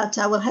 But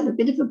we'll have a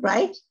bit of a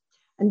break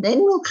and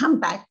then we'll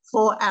come back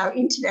for our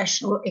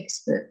international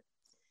expert.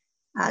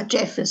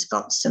 Jeff has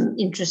got some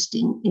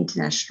interesting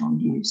international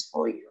news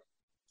for you.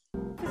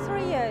 For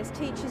 3 years,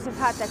 teachers have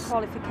had their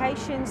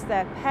qualifications,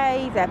 their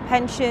pay, their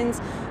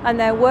pensions and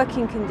their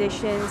working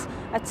conditions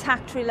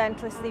attacked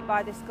relentlessly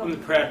by this government.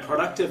 I'm the proud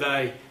product of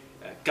a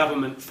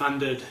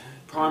government-funded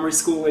primary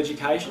school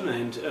education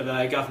and of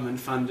a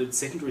government-funded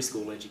secondary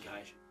school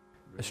education.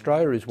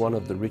 Australia is one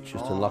of the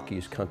richest and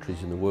luckiest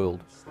countries in the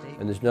world,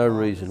 and there's no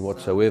reason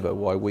whatsoever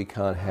why we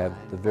can't have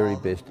the very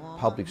best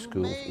public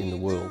schools in the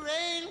world.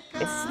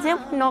 It's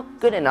simply not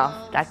good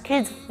enough that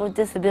kids with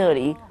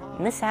disability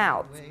miss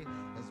out.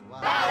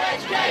 Our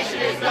education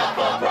is not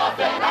for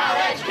profit. Our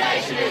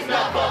education is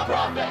not for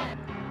profit.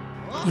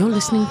 You're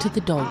listening to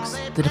The Dogs,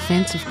 the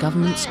defence of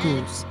government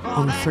schools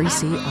on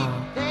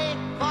 3CR.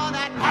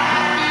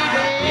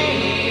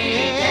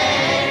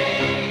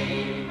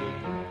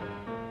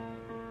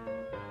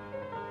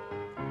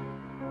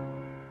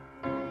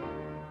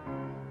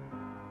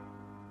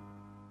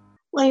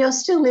 Well, you're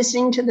still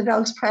listening to the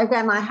Dogs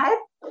program, I hope.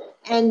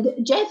 And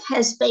Jeff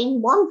has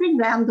been wandering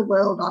around the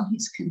world on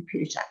his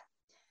computer.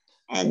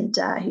 And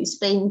he's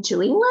been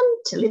to England,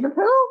 to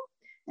Liverpool,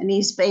 and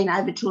he's been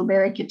over to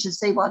America to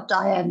see what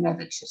Diane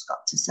Ravitch has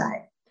got to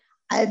say.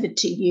 Over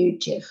to you,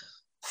 Jeff.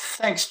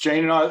 Thanks,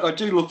 Jean. And I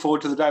do look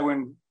forward to the day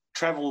when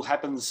travel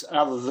happens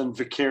other than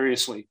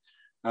vicariously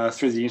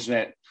through the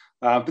internet.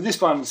 But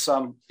this one's,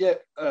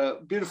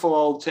 beautiful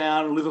old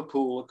town,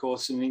 Liverpool, of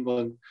course, in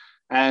England.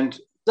 And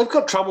they've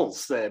got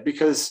troubles there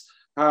because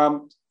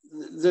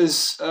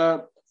there's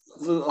the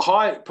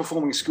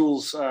high-performing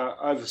schools are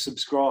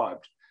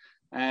oversubscribed.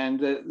 And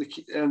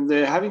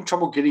they're having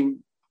trouble getting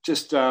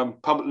just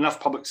enough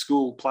public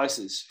school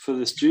places for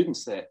the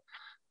students there.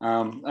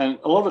 And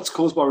a lot of it's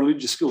caused by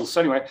religious schools. So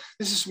anyway,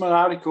 this is from an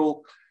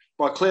article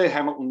by Claire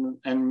Hamilton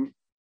and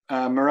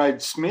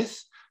Mairead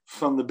Smith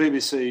from the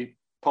BBC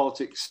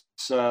Politics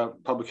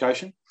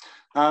publication.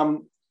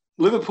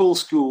 Liverpool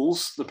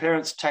schools, the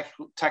parents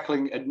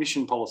tackling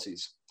admission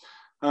policies.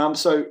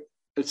 So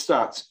it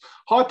starts.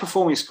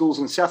 High-performing schools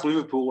in South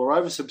Liverpool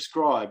are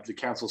oversubscribed, the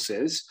council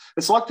says.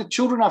 It's like the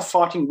children are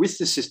fighting with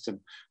the system,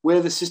 where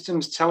the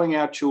system's telling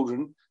our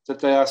children that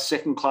they are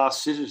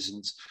second-class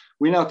citizens.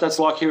 We know what that's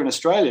like here in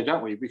Australia,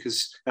 don't we?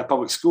 Because our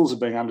public schools are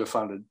being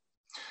underfunded.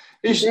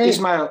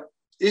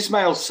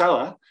 Ismail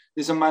Salah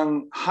is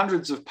among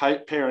hundreds of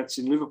parents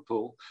in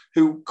Liverpool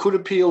who could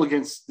appeal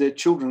against their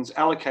children's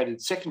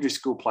allocated secondary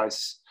school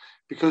places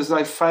because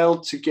they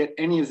failed to get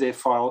any of their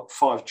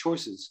five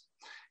choices.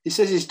 He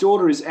says his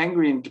daughter is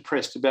angry and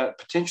depressed about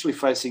potentially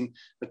facing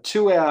a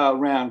 2-hour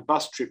round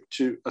bus trip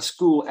to a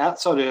school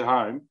outside her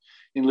home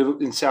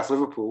in South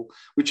Liverpool,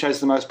 which has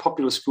the most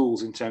popular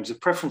schools in terms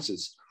of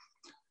preferences.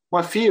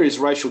 My fear is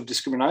racial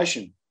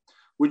discrimination.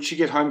 Would she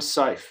get home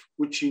safe?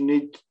 Would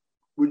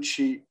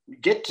she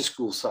get to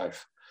school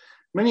safe?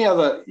 Many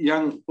other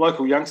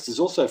local youngsters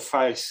also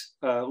face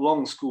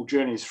long school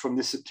journeys from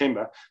this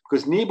September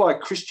because nearby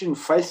Christian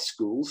faith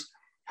schools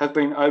have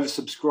been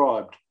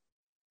oversubscribed.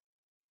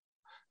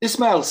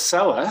 Ismail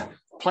Salah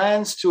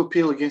plans to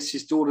appeal against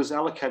his daughter's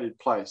allocated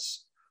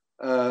place.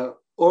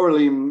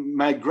 Aurelie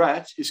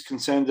Magrat is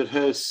concerned that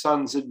her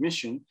son's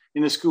admission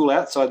in a school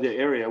outside their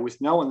area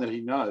with no one that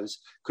he knows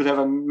could have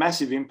a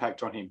massive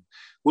impact on him.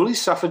 Will he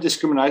suffer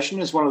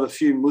discrimination as one of the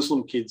few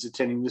Muslim kids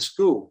attending the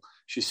school,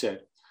 she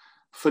said.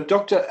 For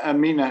Dr.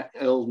 Amina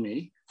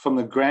Elmi from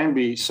the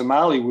Granby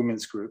Somali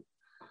Women's Group,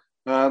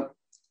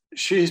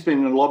 she's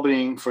been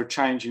lobbying for a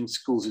change in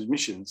schools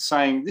admissions,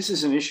 saying this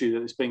is an issue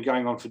that has been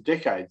going on for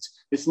decades.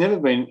 It's never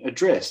been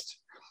addressed.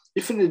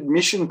 If an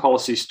admission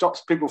policy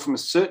stops people from a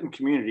certain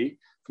community,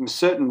 from a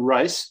certain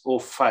race or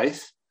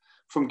faith,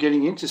 from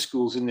getting into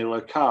schools in their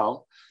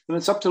locale, then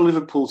it's up to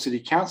Liverpool City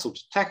Council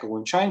to tackle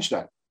and change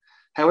that.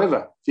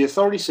 However, the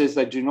authority says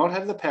they do not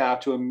have the power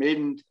to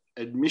amend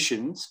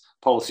admissions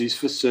policies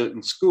for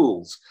certain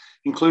schools,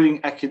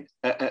 including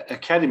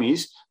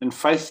academies and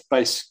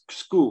faith-based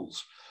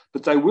schools,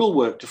 but they will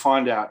work to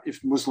find out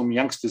if Muslim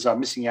youngsters are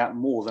missing out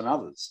more than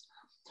others.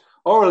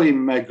 Aurelie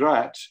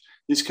Magrat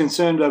is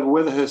concerned over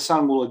whether her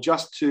son will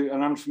adjust to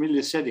an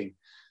unfamiliar setting.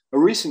 A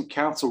recent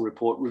council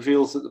report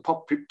reveals that the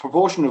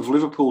proportion of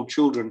Liverpool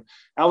children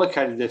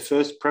allocated their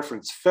first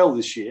preference fell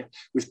this year,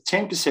 with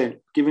 10%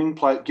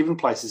 given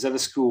places at a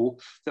school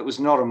that was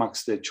not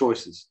amongst their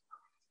choices.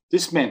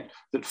 This meant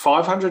that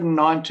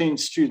 519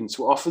 students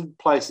were offered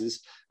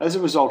places as a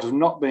result of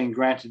not being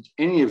granted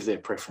any of their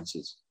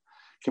preferences,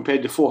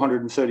 compared to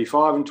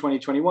 435 in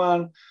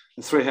 2021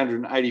 and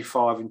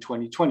 385 in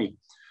 2020.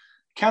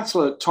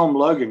 Councillor Tom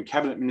Logan,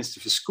 Cabinet Minister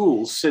for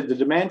Schools, said the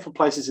demand for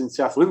places in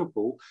South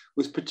Liverpool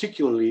was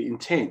particularly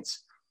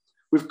intense.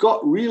 We've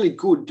got really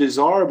good,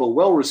 desirable,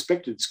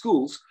 well-respected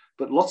schools,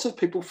 but lots of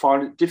people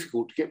find it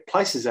difficult to get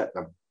places at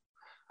them.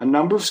 A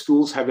number of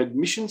schools have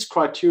admissions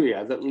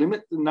criteria that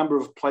limit the number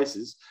of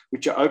places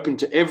which are open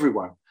to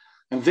everyone,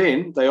 and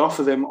then they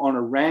offer them on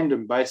a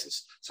random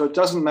basis, so it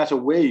doesn't matter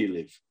where you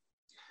live.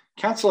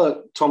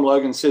 Councillor Tom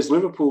Logan says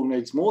Liverpool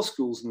needs more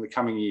schools in the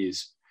coming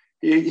years.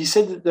 He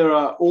said that there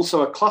are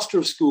also a cluster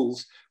of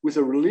schools with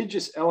a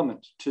religious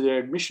element to their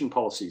admission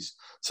policies.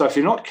 So if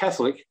you're not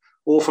Catholic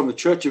or from the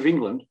Church of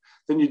England,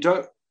 then you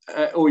don't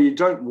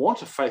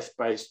want a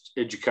faith-based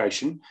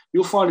education,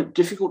 you'll find it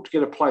difficult to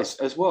get a place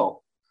as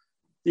well.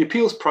 The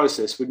appeals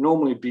process would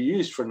normally be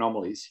used for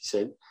anomalies, he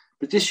said,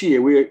 but this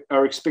year we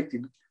are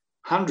expecting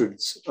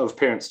hundreds of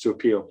parents to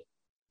appeal.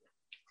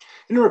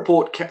 In a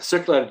report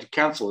circulated to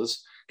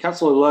councillors,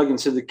 Councillor Logan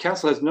said the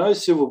council has no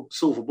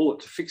silver bullet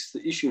to fix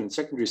the issue in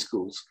secondary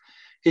schools.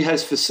 He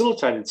has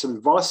facilitated some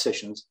advice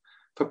sessions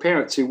for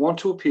parents who want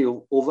to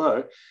appeal,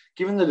 although,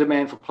 given the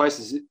demand for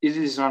places, it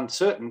is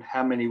uncertain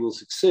how many will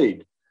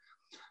succeed.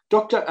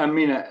 Dr.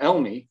 Amina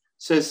Elmi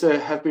says there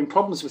have been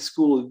problems with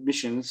school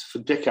admissions for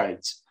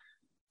decades.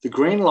 The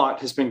green light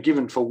has been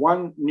given for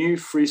one new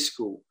free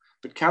school,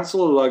 but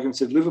Councillor Logan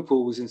said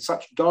Liverpool was in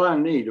such dire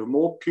need of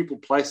more pupil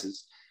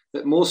places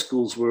that more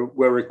schools were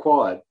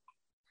required.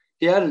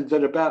 He added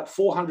that about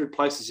 400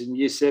 places in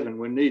Year 7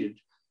 were needed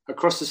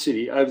across the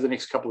city over the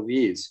next couple of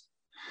years,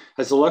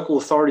 as the local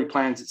authority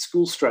plans its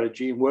school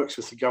strategy and works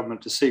with the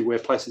government to see where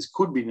places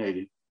could be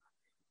needed.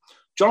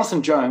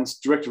 Jonathan Jones,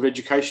 Director of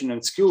Education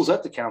and Skills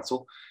at the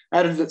council,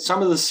 added that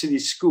some of the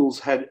city's schools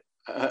had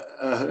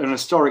an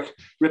historic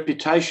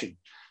reputation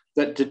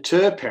that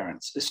deter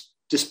parents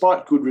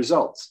despite good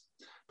results.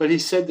 But he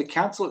said the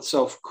council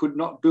itself could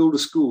not build a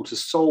school to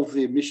solve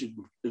the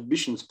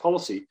admissions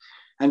policy,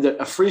 and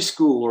that a free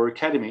school or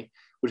academy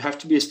would have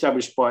to be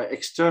established by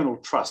external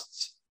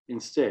trusts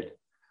instead.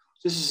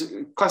 This is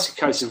a classic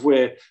case of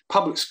where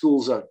public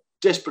schools are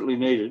desperately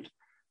needed,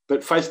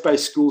 but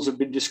faith-based schools have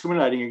been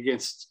discriminating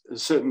against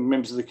certain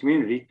members of the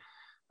community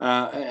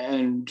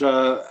and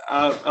are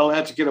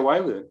allowed to get away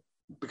with it.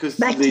 Because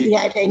back to the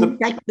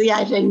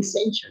 18th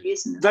century,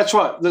 isn't it? That's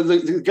right.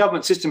 The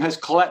government system has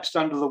collapsed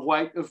under the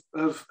weight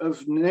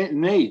of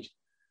need.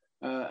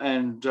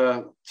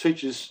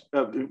 Teachers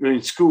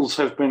in schools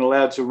have been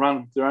allowed to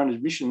run their own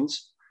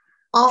admissions.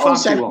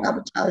 Also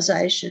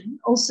privatisation,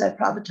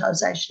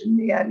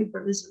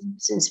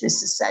 neoliberalism since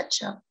Mrs.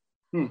 Thatcher.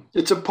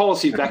 It's a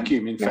policy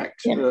vacuum, in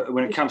fact,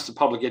 when it comes to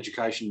public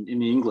education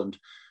in England.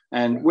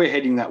 And we're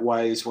heading that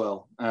way as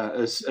well,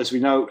 as we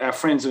know our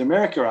friends in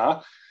America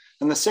are.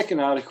 And the second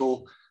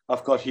article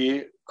I've got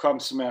here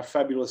comes from our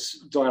fabulous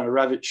Diana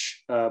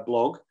Ravitch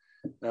blog,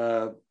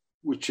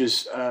 which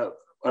is an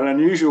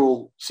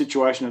unusual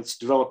situation that's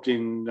developed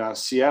in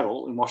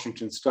Seattle in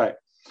Washington State.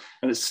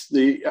 And it's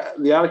the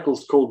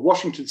article's called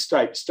Washington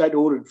State, State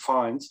Ordered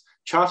Finds,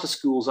 Charter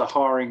Schools Are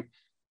Hiring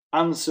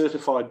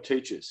Uncertified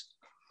Teachers.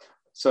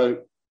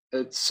 So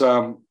it's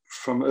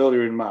from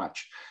earlier in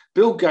March.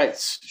 Bill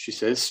Gates, she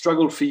says,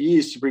 struggled for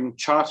years to bring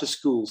charter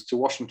schools to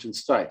Washington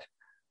State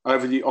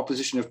over the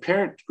opposition of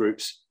parent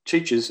groups,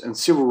 teachers, and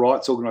civil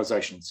rights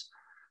organisations.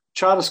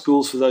 Charter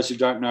schools, for those who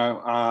don't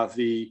know, are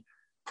the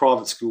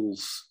private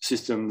schools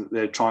system that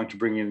they're trying to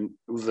bring in,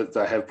 that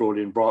they have brought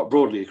in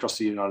broadly across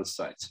the United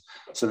States.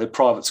 So they're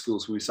private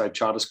schools. When we say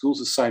charter schools,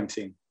 the same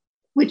thing.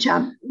 Which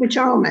are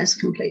almost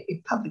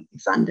completely publicly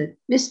funded.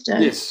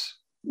 Yes,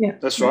 yeah,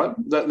 that's right.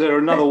 They're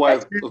another way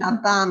of...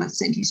 Obama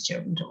sent his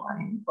children to one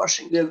in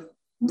Washington.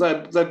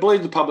 Yeah. They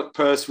bleed the public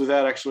purse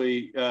without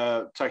actually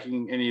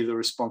taking any of the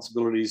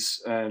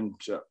responsibilities and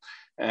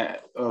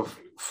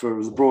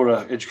for the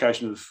broader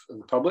education of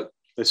the public.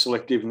 They're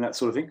selective and that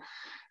sort of thing.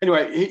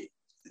 Anyway,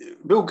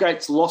 Bill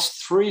Gates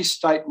lost 3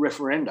 state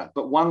referenda,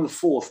 but won the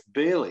 4th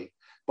barely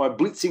by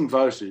blitzing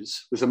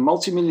voters with a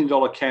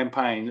multi-million-dollar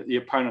campaign that the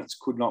opponents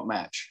could not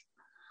match.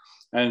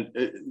 And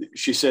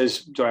she says,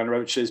 Diana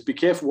Ravitch says, be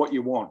careful what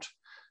you want.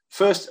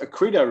 First, a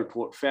Credo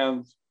report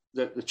found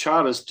that the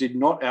charters did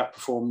not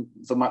outperform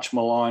the much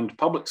maligned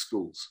public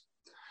schools.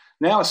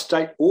 Now a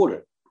state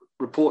audit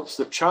reports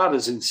that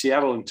charters in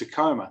Seattle and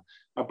Tacoma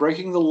are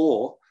breaking the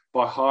law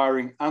by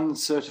hiring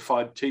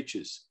uncertified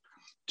teachers.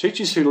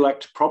 Teachers who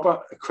lacked proper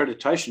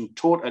accreditation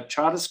taught at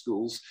charter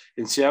schools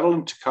in Seattle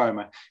and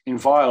Tacoma in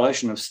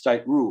violation of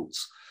state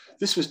rules.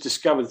 This was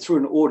discovered through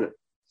an audit.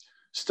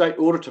 State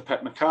Auditor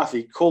Pat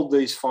McCarthy called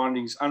these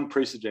findings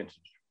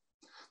unprecedented.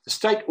 The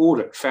state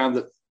audit found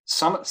that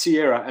Summit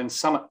Sierra and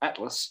Summit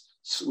Atlas,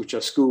 which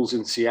are schools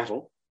in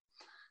Seattle,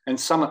 and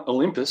Summit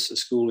Olympus, a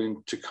school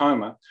in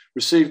Tacoma,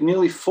 received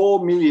nearly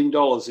 $4 million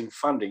in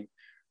funding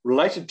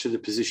related to the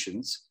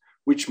positions,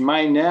 which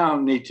may now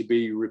need to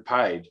be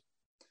repaid.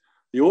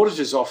 The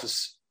Auditor's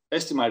Office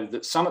estimated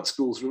that Summit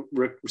Schools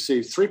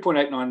received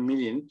 $3.89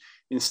 million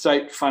in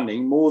state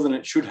funding, more than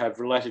it should have,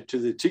 related to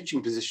the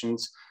teaching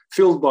positions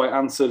filled by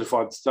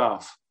uncertified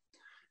staff.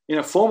 In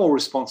a formal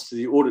response to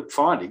the audit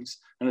findings,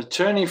 an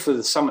attorney for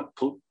the Summit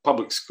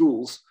Public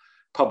Schools,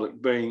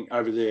 public being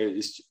over there,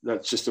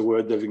 that's just a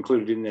word they've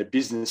included in their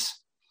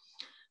business,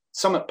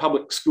 Summit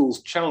Public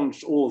Schools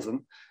challenged all of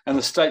them and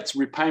the state's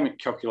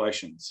repayment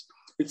calculations.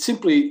 It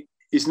simply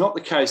is not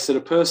the case that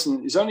a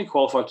person is only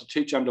qualified to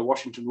teach under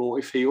Washington law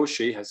if he or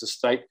she has a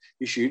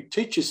state-issued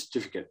teacher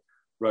certificate,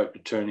 wrote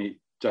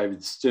attorney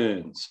David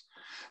Stearns.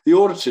 The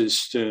auditors,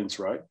 Stearns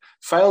wrote,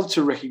 failed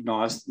to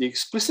recognise the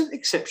explicit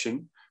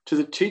exception to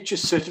the teacher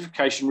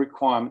certification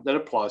requirement that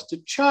applies to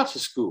charter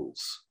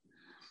schools.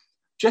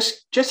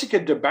 Jessica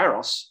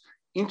DeBarros,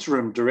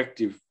 interim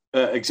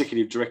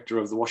executive director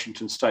of the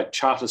Washington State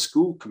Charter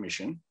School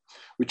Commission,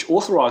 which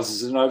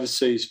authorises and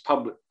oversees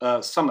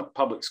Summit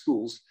Public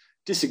Schools,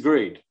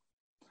 disagreed.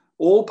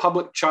 All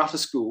public charter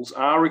schools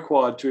are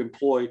required to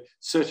employ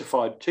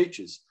certified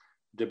teachers,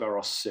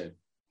 DeBarros said.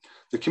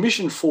 The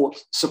Commission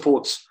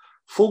supports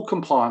full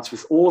compliance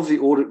with all of the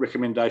audit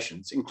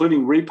recommendations,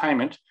 including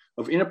repayment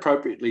of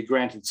inappropriately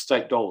granted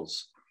state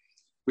dollars.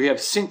 We have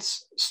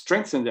since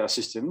strengthened our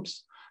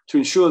systems to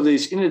ensure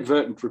these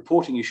inadvertent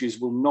reporting issues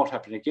will not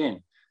happen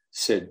again,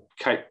 said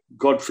Kate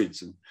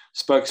Godfredson,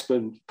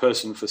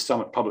 spokesperson for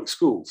Summit Public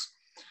Schools.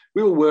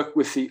 We will work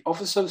with the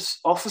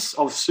Office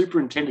of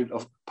Superintendent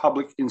of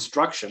Public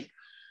Instruction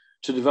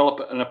to develop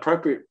an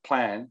appropriate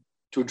plan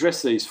to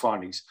address these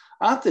findings.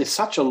 Aren't there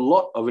such a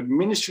lot of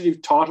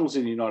administrative titles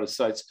in the United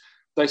States?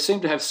 They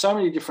seem to have so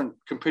many different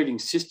competing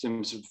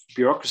systems of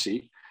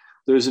bureaucracy.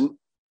 There is an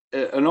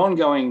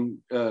ongoing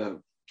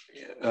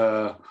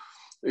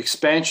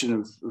expansion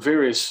of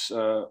various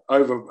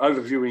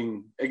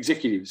overviewing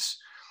executives,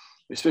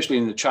 especially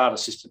in the charter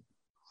system.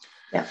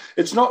 Yeah.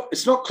 It's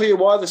not clear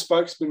why the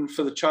spokesman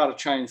for the charter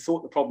chain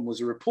thought the problem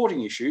was a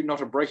reporting issue,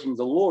 not a breaking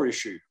the law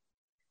issue.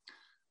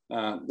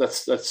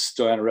 That's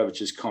Diana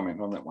Ravitch's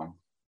comment on that one.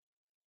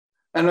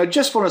 And I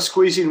just want to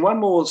squeeze in one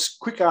more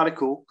quick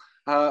article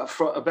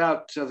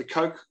about the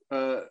Koch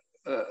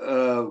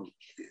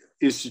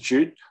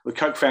Institute, the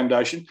Koch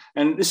Foundation.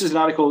 And this is an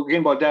article,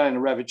 again, by Diana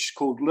Ravitch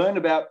called Learn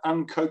About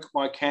Unkoch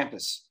My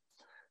Campus.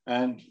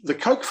 And the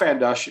Koch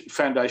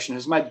Foundation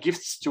has made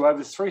gifts to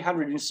over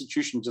 300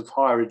 institutions of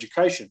higher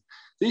education.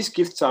 These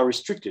gifts are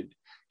restricted,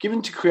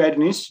 given to create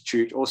an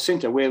institute or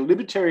centre where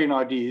libertarian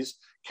ideas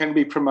can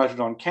be promoted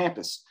on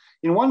campus.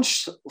 In one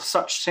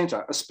such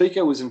centre, a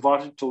speaker was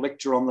invited to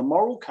lecture on the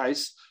moral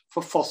case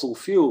for fossil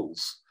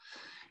fuels.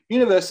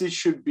 Universities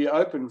should be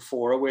open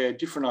for where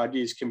different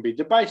ideas can be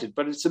debated,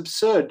 but it's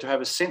absurd to have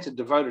a centre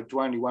devoted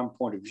to only one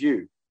point of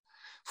view.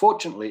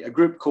 Fortunately, a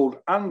group called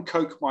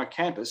Unkoch My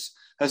Campus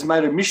has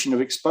made a mission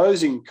of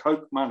exposing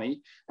Koch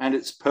money and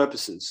its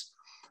purposes.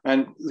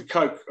 And the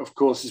Koch, of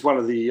course, is one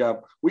of the,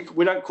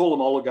 we don't call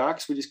them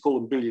oligarchs, we just call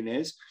them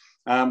billionaires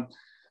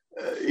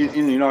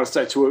in the United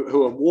States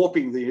who are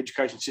warping the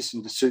education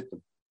system to suit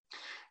them.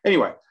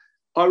 Anyway,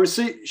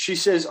 she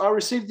says, I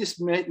received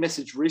this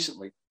message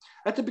recently.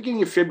 At the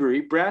beginning of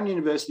February, Brown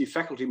University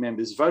faculty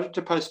members voted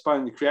to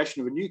postpone the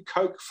creation of a new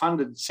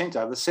Koch-funded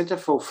centre, the Centre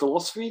for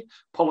Philosophy,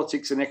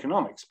 Politics and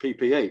Economics,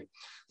 PPE.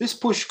 This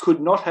push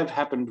could not have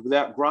happened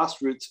without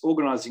grassroots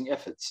organising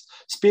efforts,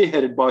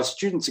 spearheaded by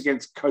Students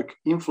Against Koch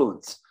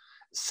Influence,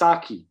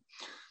 SAKI.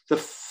 The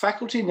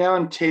faculty now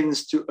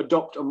intends to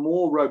adopt a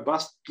more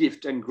robust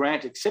gift and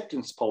grant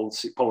acceptance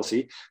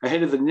policy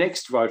ahead of the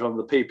next vote on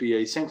the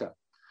PPE Centre.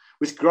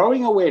 With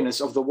growing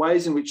awareness of the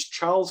ways in which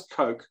Charles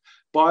Koch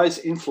buys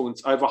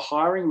influence over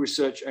hiring,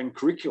 research and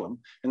curriculum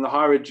in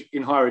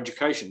higher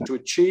education to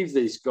achieve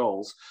these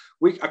goals,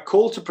 a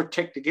call to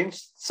protect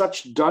against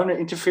such donor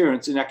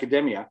interference in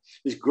academia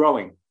is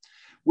growing.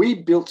 We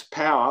built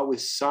power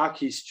with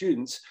Saki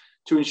students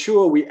to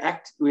ensure we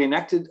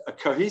enacted a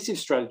cohesive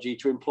strategy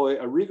to employ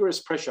a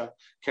rigorous pressure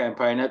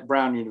campaign at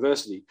Brown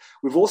University.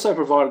 We've also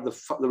provided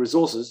the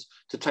resources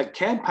to take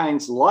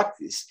campaigns like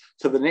this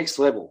to the next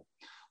level,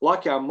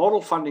 like our model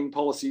funding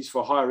policies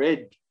for higher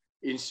ed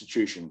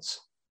institutions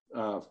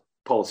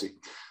policy.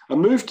 A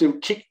move to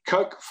kick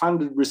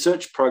Koch-funded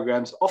research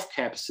programs off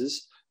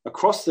campuses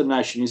across the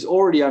nation is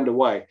already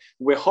underway.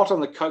 We're hot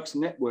on the Koch's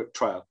network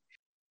trail.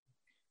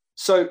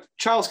 So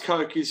Charles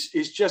Koch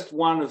is just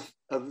one of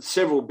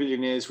several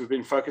billionaires we've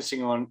been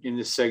focusing on in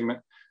this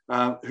segment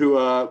who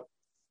are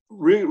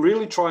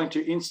really trying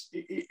to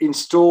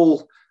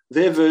install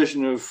their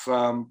version of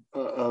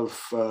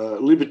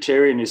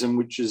libertarianism,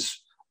 which is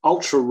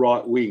ultra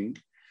right-wing,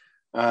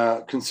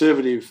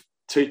 conservative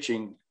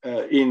teaching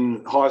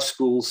in high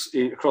schools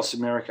across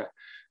America.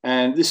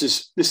 And this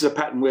is a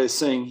pattern we're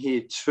seeing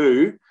here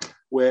too,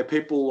 where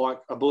people like,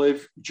 I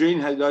believe Jean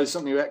knows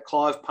something about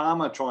Clive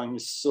Palmer trying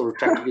this sort of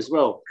tactic as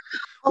well.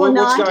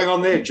 What's going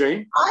on there,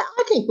 Jean?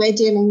 I think we're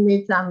dealing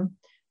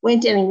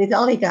with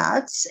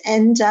oligarchs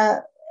and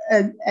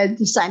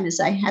the same as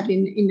they have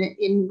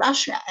in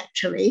Russia,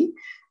 actually.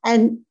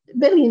 And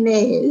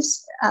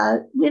billionaires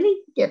really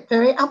get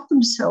very up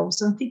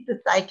themselves and think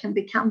that they can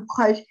become,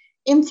 quote,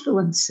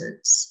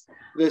 influences.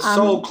 They're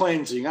soul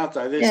cleansing, aren't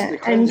they? They're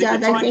trying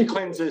to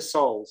cleanse their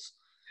souls.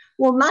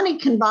 Well, money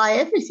can buy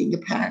everything,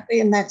 apparently,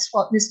 and that's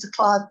what Mr.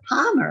 Clive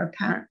Palmer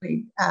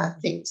apparently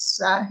thinks.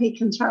 He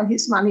can throw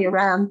his money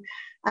around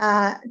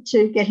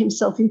to get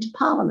himself into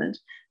Parliament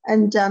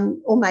and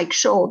or make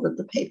sure that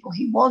the people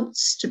he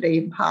wants to be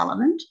in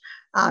Parliament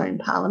are in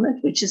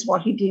Parliament, which is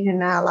what he did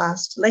in our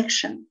last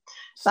election.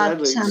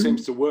 Sadly, it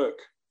seems to work.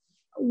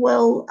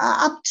 Well,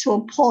 up to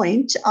a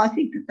point, I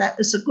think that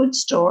was a good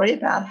story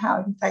about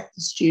how, in fact,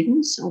 the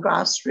students and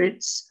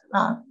grassroots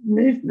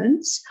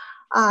movements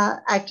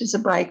act as a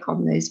brake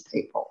on these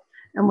people,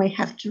 and we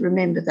have to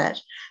remember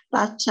that.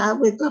 But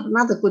we've got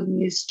another good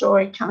news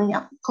story coming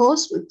up, of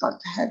course. We've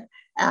got to have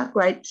our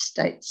great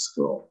state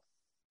school.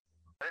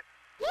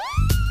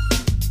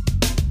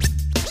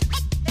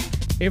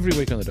 Every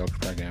week on the Dogs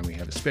program, we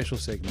have a special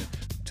segment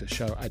to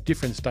show a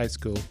different state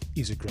school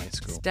is a great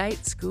school.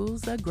 State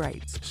schools are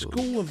great schools.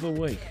 School of the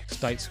week.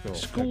 State school.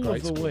 School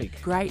of the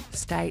week. Great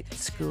state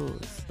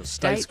schools.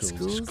 State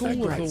schools.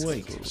 School of the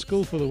week.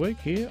 School for the week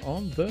here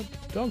on the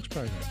Dogs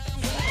program.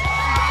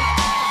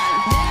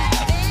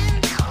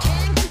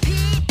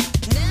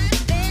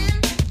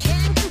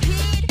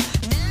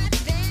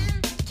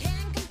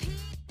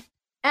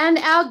 And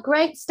our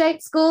great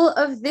state school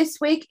of this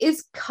week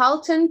is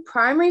Carlton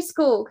Primary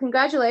School.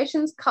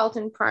 Congratulations,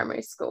 Carlton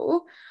Primary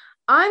School.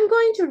 I'm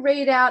going to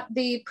read out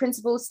the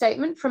principal's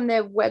statement from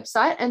their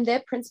website, and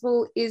their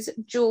principal is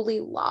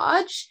Julie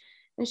Large.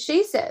 And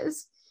she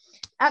says,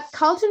 at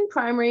Carlton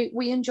Primary,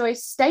 we enjoy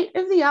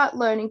state-of-the-art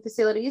learning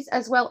facilities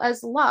as well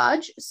as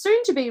large,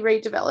 soon-to-be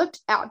redeveloped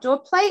outdoor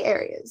play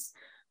areas.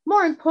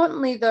 More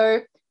importantly,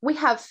 though, we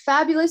have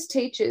fabulous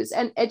teachers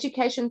and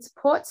education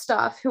support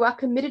staff who are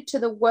committed to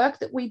the work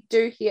that we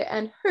do here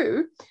and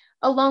who,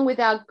 along with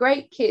our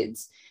great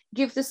kids,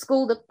 give the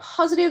school the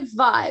positive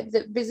vibe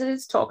that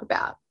visitors talk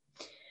about.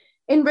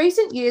 In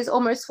recent years,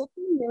 almost $14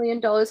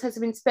 million has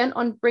been spent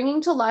on bringing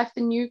to life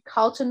the new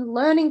Carlton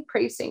Learning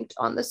Precinct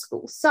on the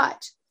school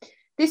site.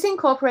 This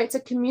incorporates a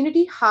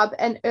community hub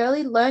and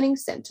early learning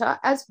centre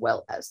as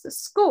well as the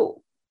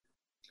school.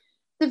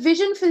 The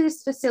vision for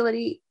this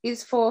facility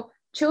is for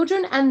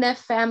children and their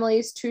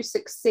families to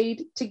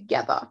succeed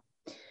together.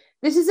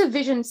 This is a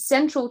vision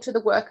central to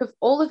the work of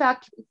all of our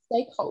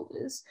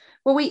stakeholders,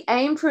 where we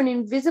aim for an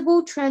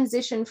invisible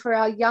transition for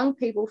our young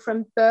people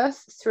from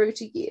birth through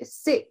to year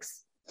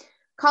 6.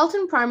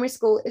 Carlton Primary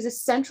School is a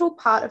central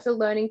part of the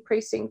learning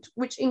precinct,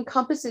 which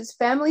encompasses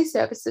family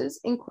services,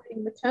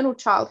 including maternal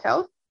child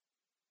health,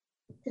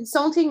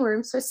 consulting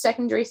rooms for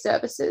secondary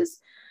services,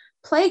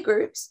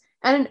 playgroups,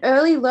 and an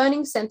early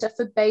learning centre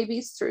for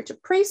babies through to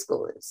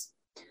preschoolers.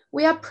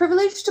 We are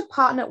privileged to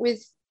partner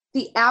with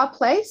the Our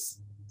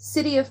Place,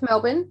 City of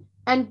Melbourne,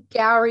 and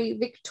Gowrie,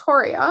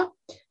 Victoria,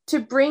 to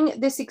bring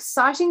this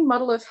exciting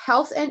model of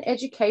health and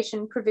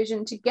education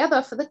provision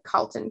together for the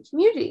Carlton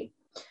community.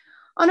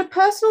 On a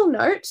personal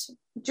note,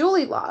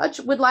 Julie Large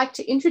would like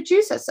to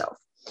introduce herself.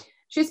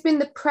 She's been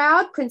the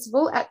proud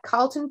principal at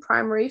Carlton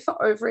Primary for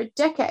over a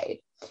decade,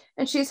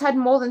 and she's had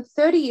more than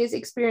 30 years'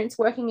 experience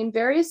working in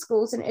various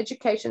schools and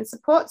education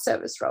support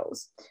service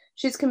roles.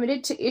 She's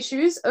committed to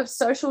issues of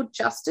social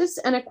justice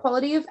and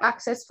equality of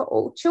access for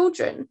all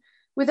children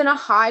within a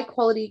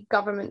high-quality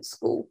government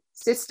school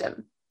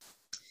system.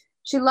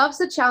 She loves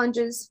the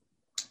challenges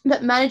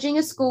that managing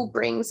a school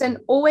brings and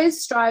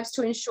always strives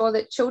to ensure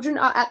that children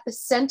are at the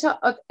centre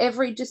of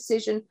every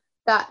decision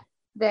that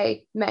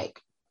they make.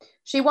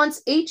 She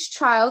wants each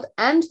child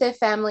and their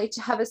family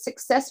to have a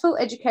successful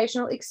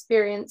educational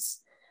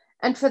experience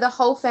and for the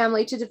whole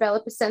family to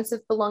develop a sense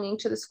of belonging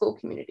to the school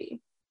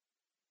community.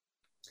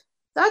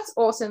 That's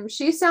awesome.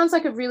 She sounds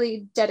like a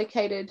really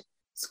dedicated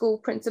school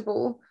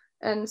principal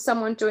and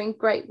someone doing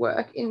great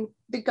work in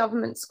the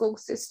government school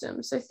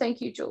system. So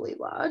thank you, Julie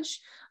Large.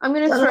 I'm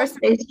going to throw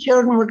these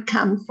children would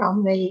come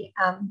from the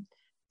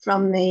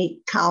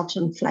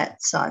Carlton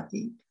Flats, I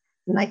think,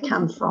 and they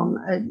come from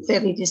a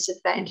fairly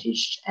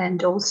disadvantaged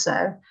and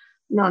also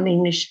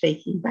non-English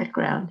speaking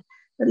background.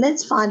 But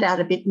let's find out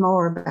a bit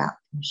more about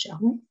them, shall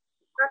we?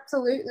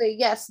 Absolutely,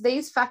 yes.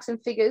 These facts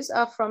and figures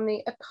are from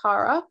the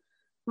ACARA,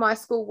 my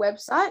school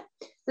website.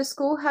 The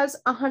school has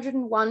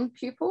 101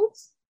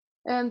 pupils.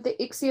 The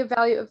ICSEA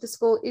value of the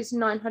school is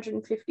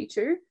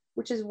 952,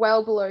 which is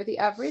well below the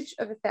average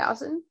of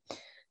 1,000.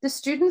 The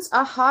students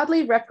are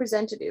hardly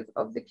representative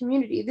of the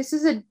community. This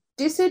is a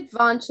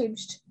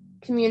disadvantaged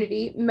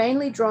community,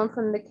 mainly drawn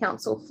from the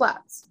council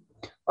flats.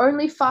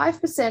 Only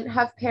 5%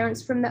 have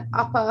parents from the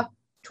upper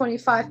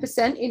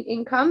 25% in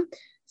income,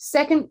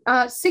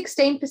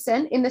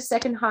 16% in the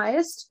second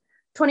highest,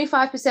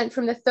 25%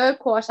 from the third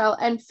quartile,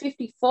 and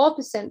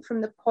 54%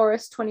 from the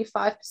poorest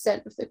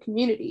 25% of the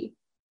community.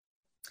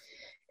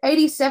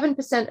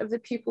 87% of the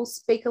pupils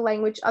speak a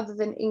language other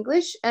than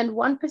English, and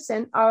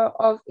 1% are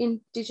of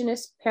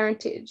Indigenous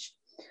parentage.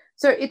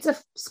 So it's a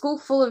school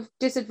full of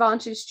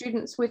disadvantaged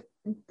students with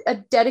a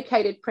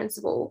dedicated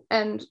principal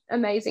and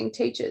amazing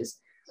teachers.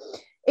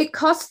 It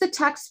costs the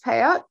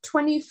taxpayer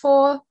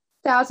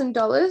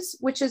 $24,000,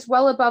 which is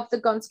well above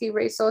the Gonski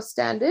Resource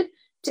Standard,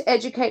 to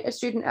educate a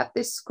student at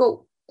this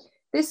school.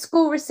 This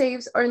school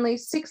receives only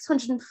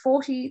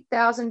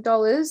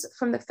 $640,000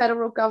 from the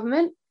federal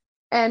government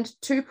and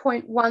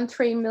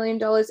 $2.13 million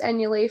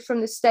annually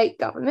from the state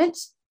government,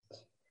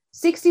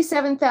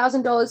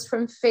 $67,000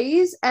 from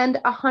fees, and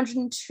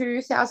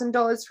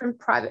 $102,000 from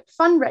private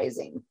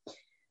fundraising.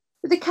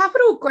 The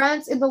capital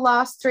grants in the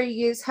last 3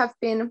 years have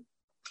been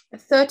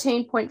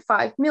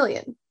 $13.5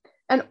 million,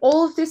 and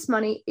all of this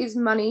money is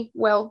money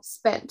well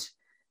spent.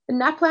 The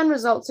NAPLAN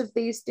results of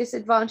these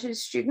disadvantaged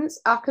students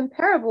are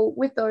comparable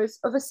with those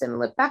of a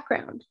similar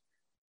background.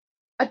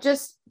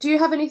 Do you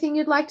have anything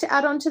you'd like to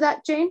add on to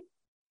that, Jean?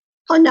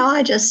 Oh, no,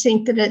 I just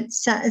think that it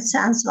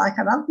sounds like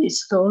a lovely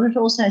school. It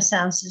also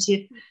sounds as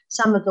if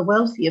some of the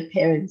wealthier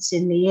parents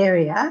in the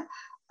area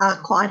are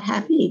quite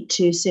happy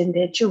to send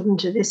their children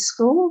to this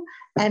school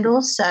and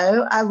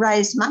also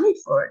raise money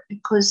for it,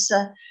 because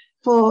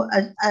for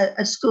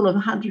a school of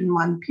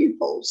 101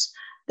 pupils,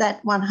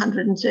 that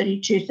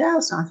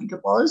 $132,000, I think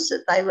it was,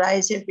 that they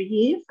raise every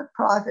year for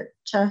private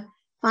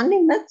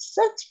funding, that's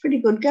pretty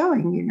good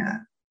going, you know.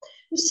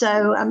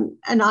 So,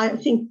 and I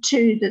think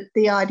too that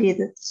the idea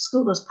that the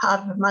school is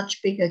part of a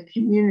much bigger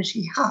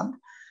community hub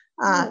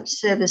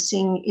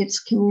servicing its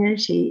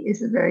community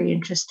is a very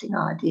interesting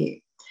idea.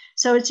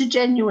 So it's a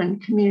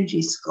genuine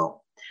community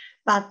school.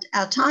 But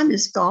our time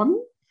is gone,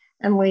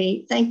 and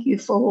we thank you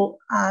for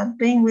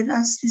being with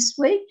us this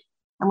week,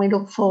 and we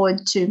look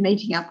forward to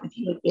meeting up with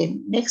you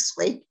again next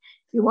week.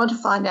 If you want to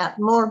find out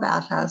more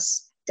about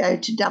us, go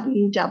to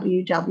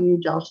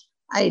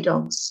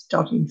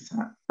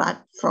www.adogs.info. But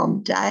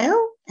from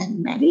Dale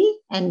and Maddie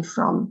and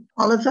from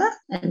Oliver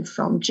and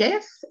from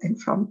Jeff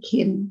and from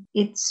Kim,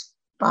 it's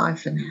bye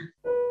for now.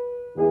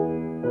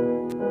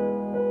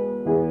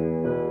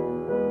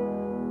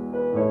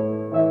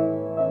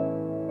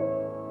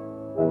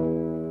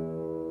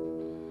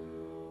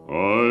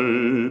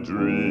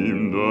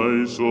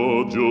 I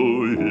saw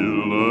Joey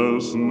here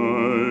last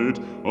night,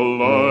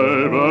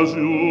 alive as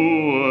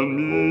you and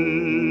me.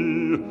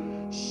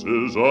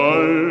 Says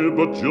I,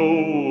 but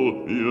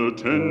Joe, you're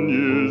 10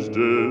 years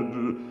dead.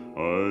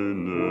 I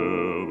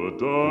never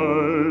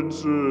died,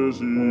 says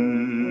he.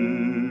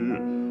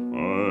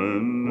 I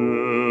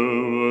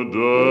never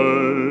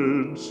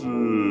died,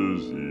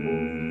 says he.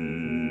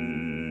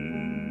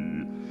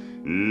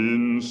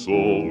 In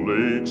Salt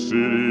Lake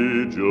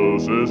City, Joe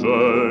says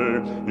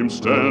I'm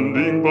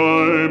standing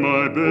by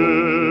my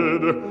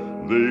bed.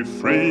 They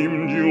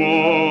framed you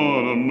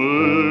on a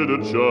murder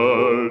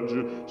charge,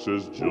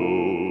 says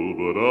Joe,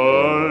 but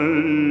I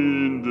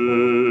ain't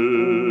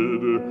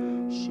dead,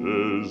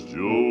 says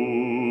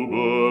Joe,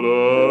 but I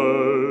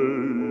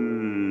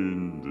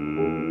ain't dead.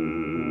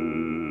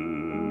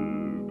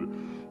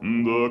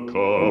 The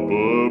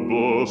copper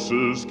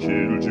bosses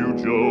killed you,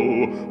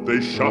 Joe.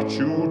 They shot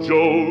you,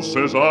 Joe,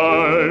 says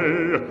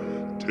I.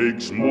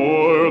 Takes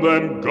more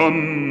than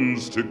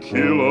guns to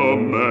kill a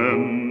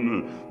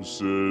man,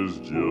 says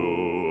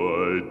Joe,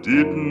 I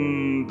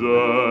didn't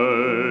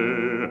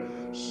die,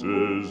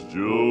 says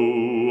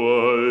Joe,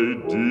 I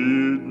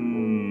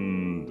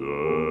didn't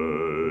die.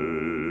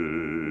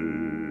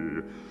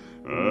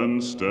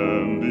 And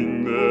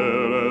standing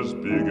there as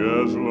big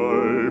as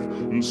life,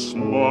 and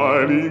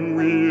smiling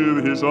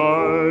with his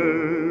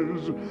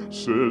eyes,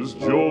 says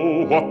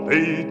Joe, what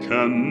they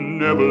can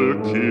never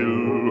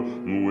kill,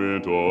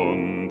 went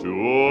on to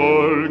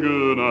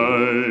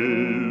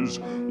organize,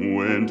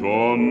 went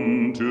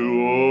on to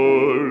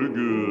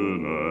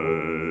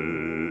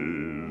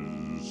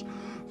organize.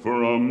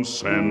 From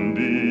San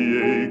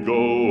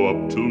Diego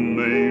up to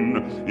Maine,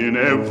 in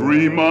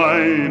every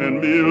mine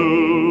and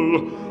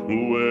mill,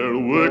 where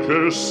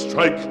workers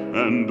strike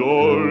and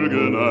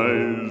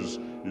organize,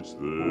 it's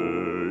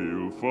there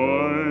you'll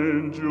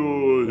find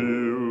your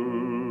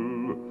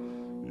hill.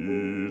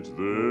 It's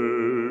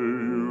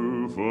there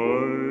you'll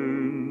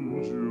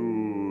find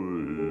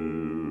your hill.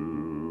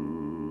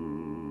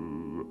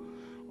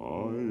 I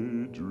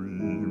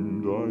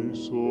dreamed I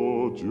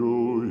saw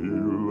Joe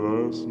here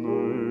last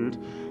night,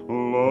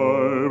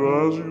 alive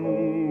as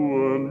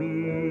you and me.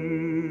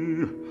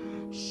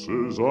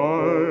 Says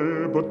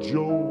I, but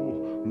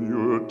Joe,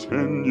 you're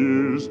 10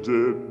 years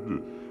dead.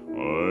 I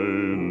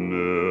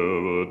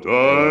never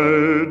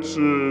died,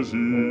 says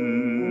he.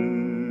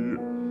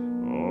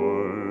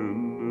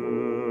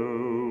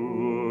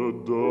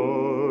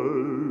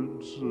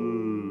 Died,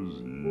 says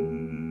he.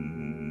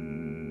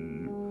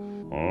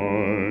 I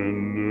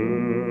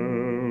never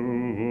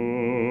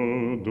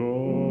died,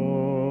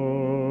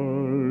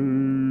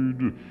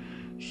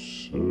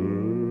 says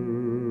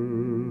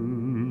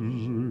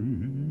he.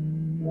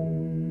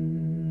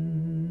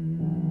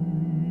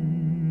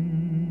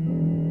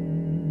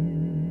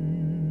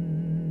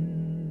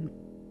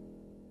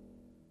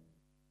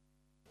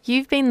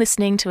 You've been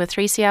listening to a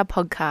 3CR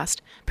podcast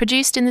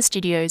produced in the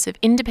studios of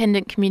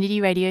independent community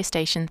radio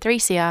station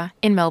 3CR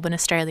in Melbourne,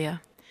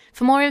 Australia.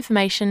 For more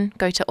information,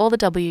 go to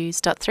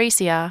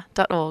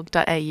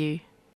allthews.3cr.org.au.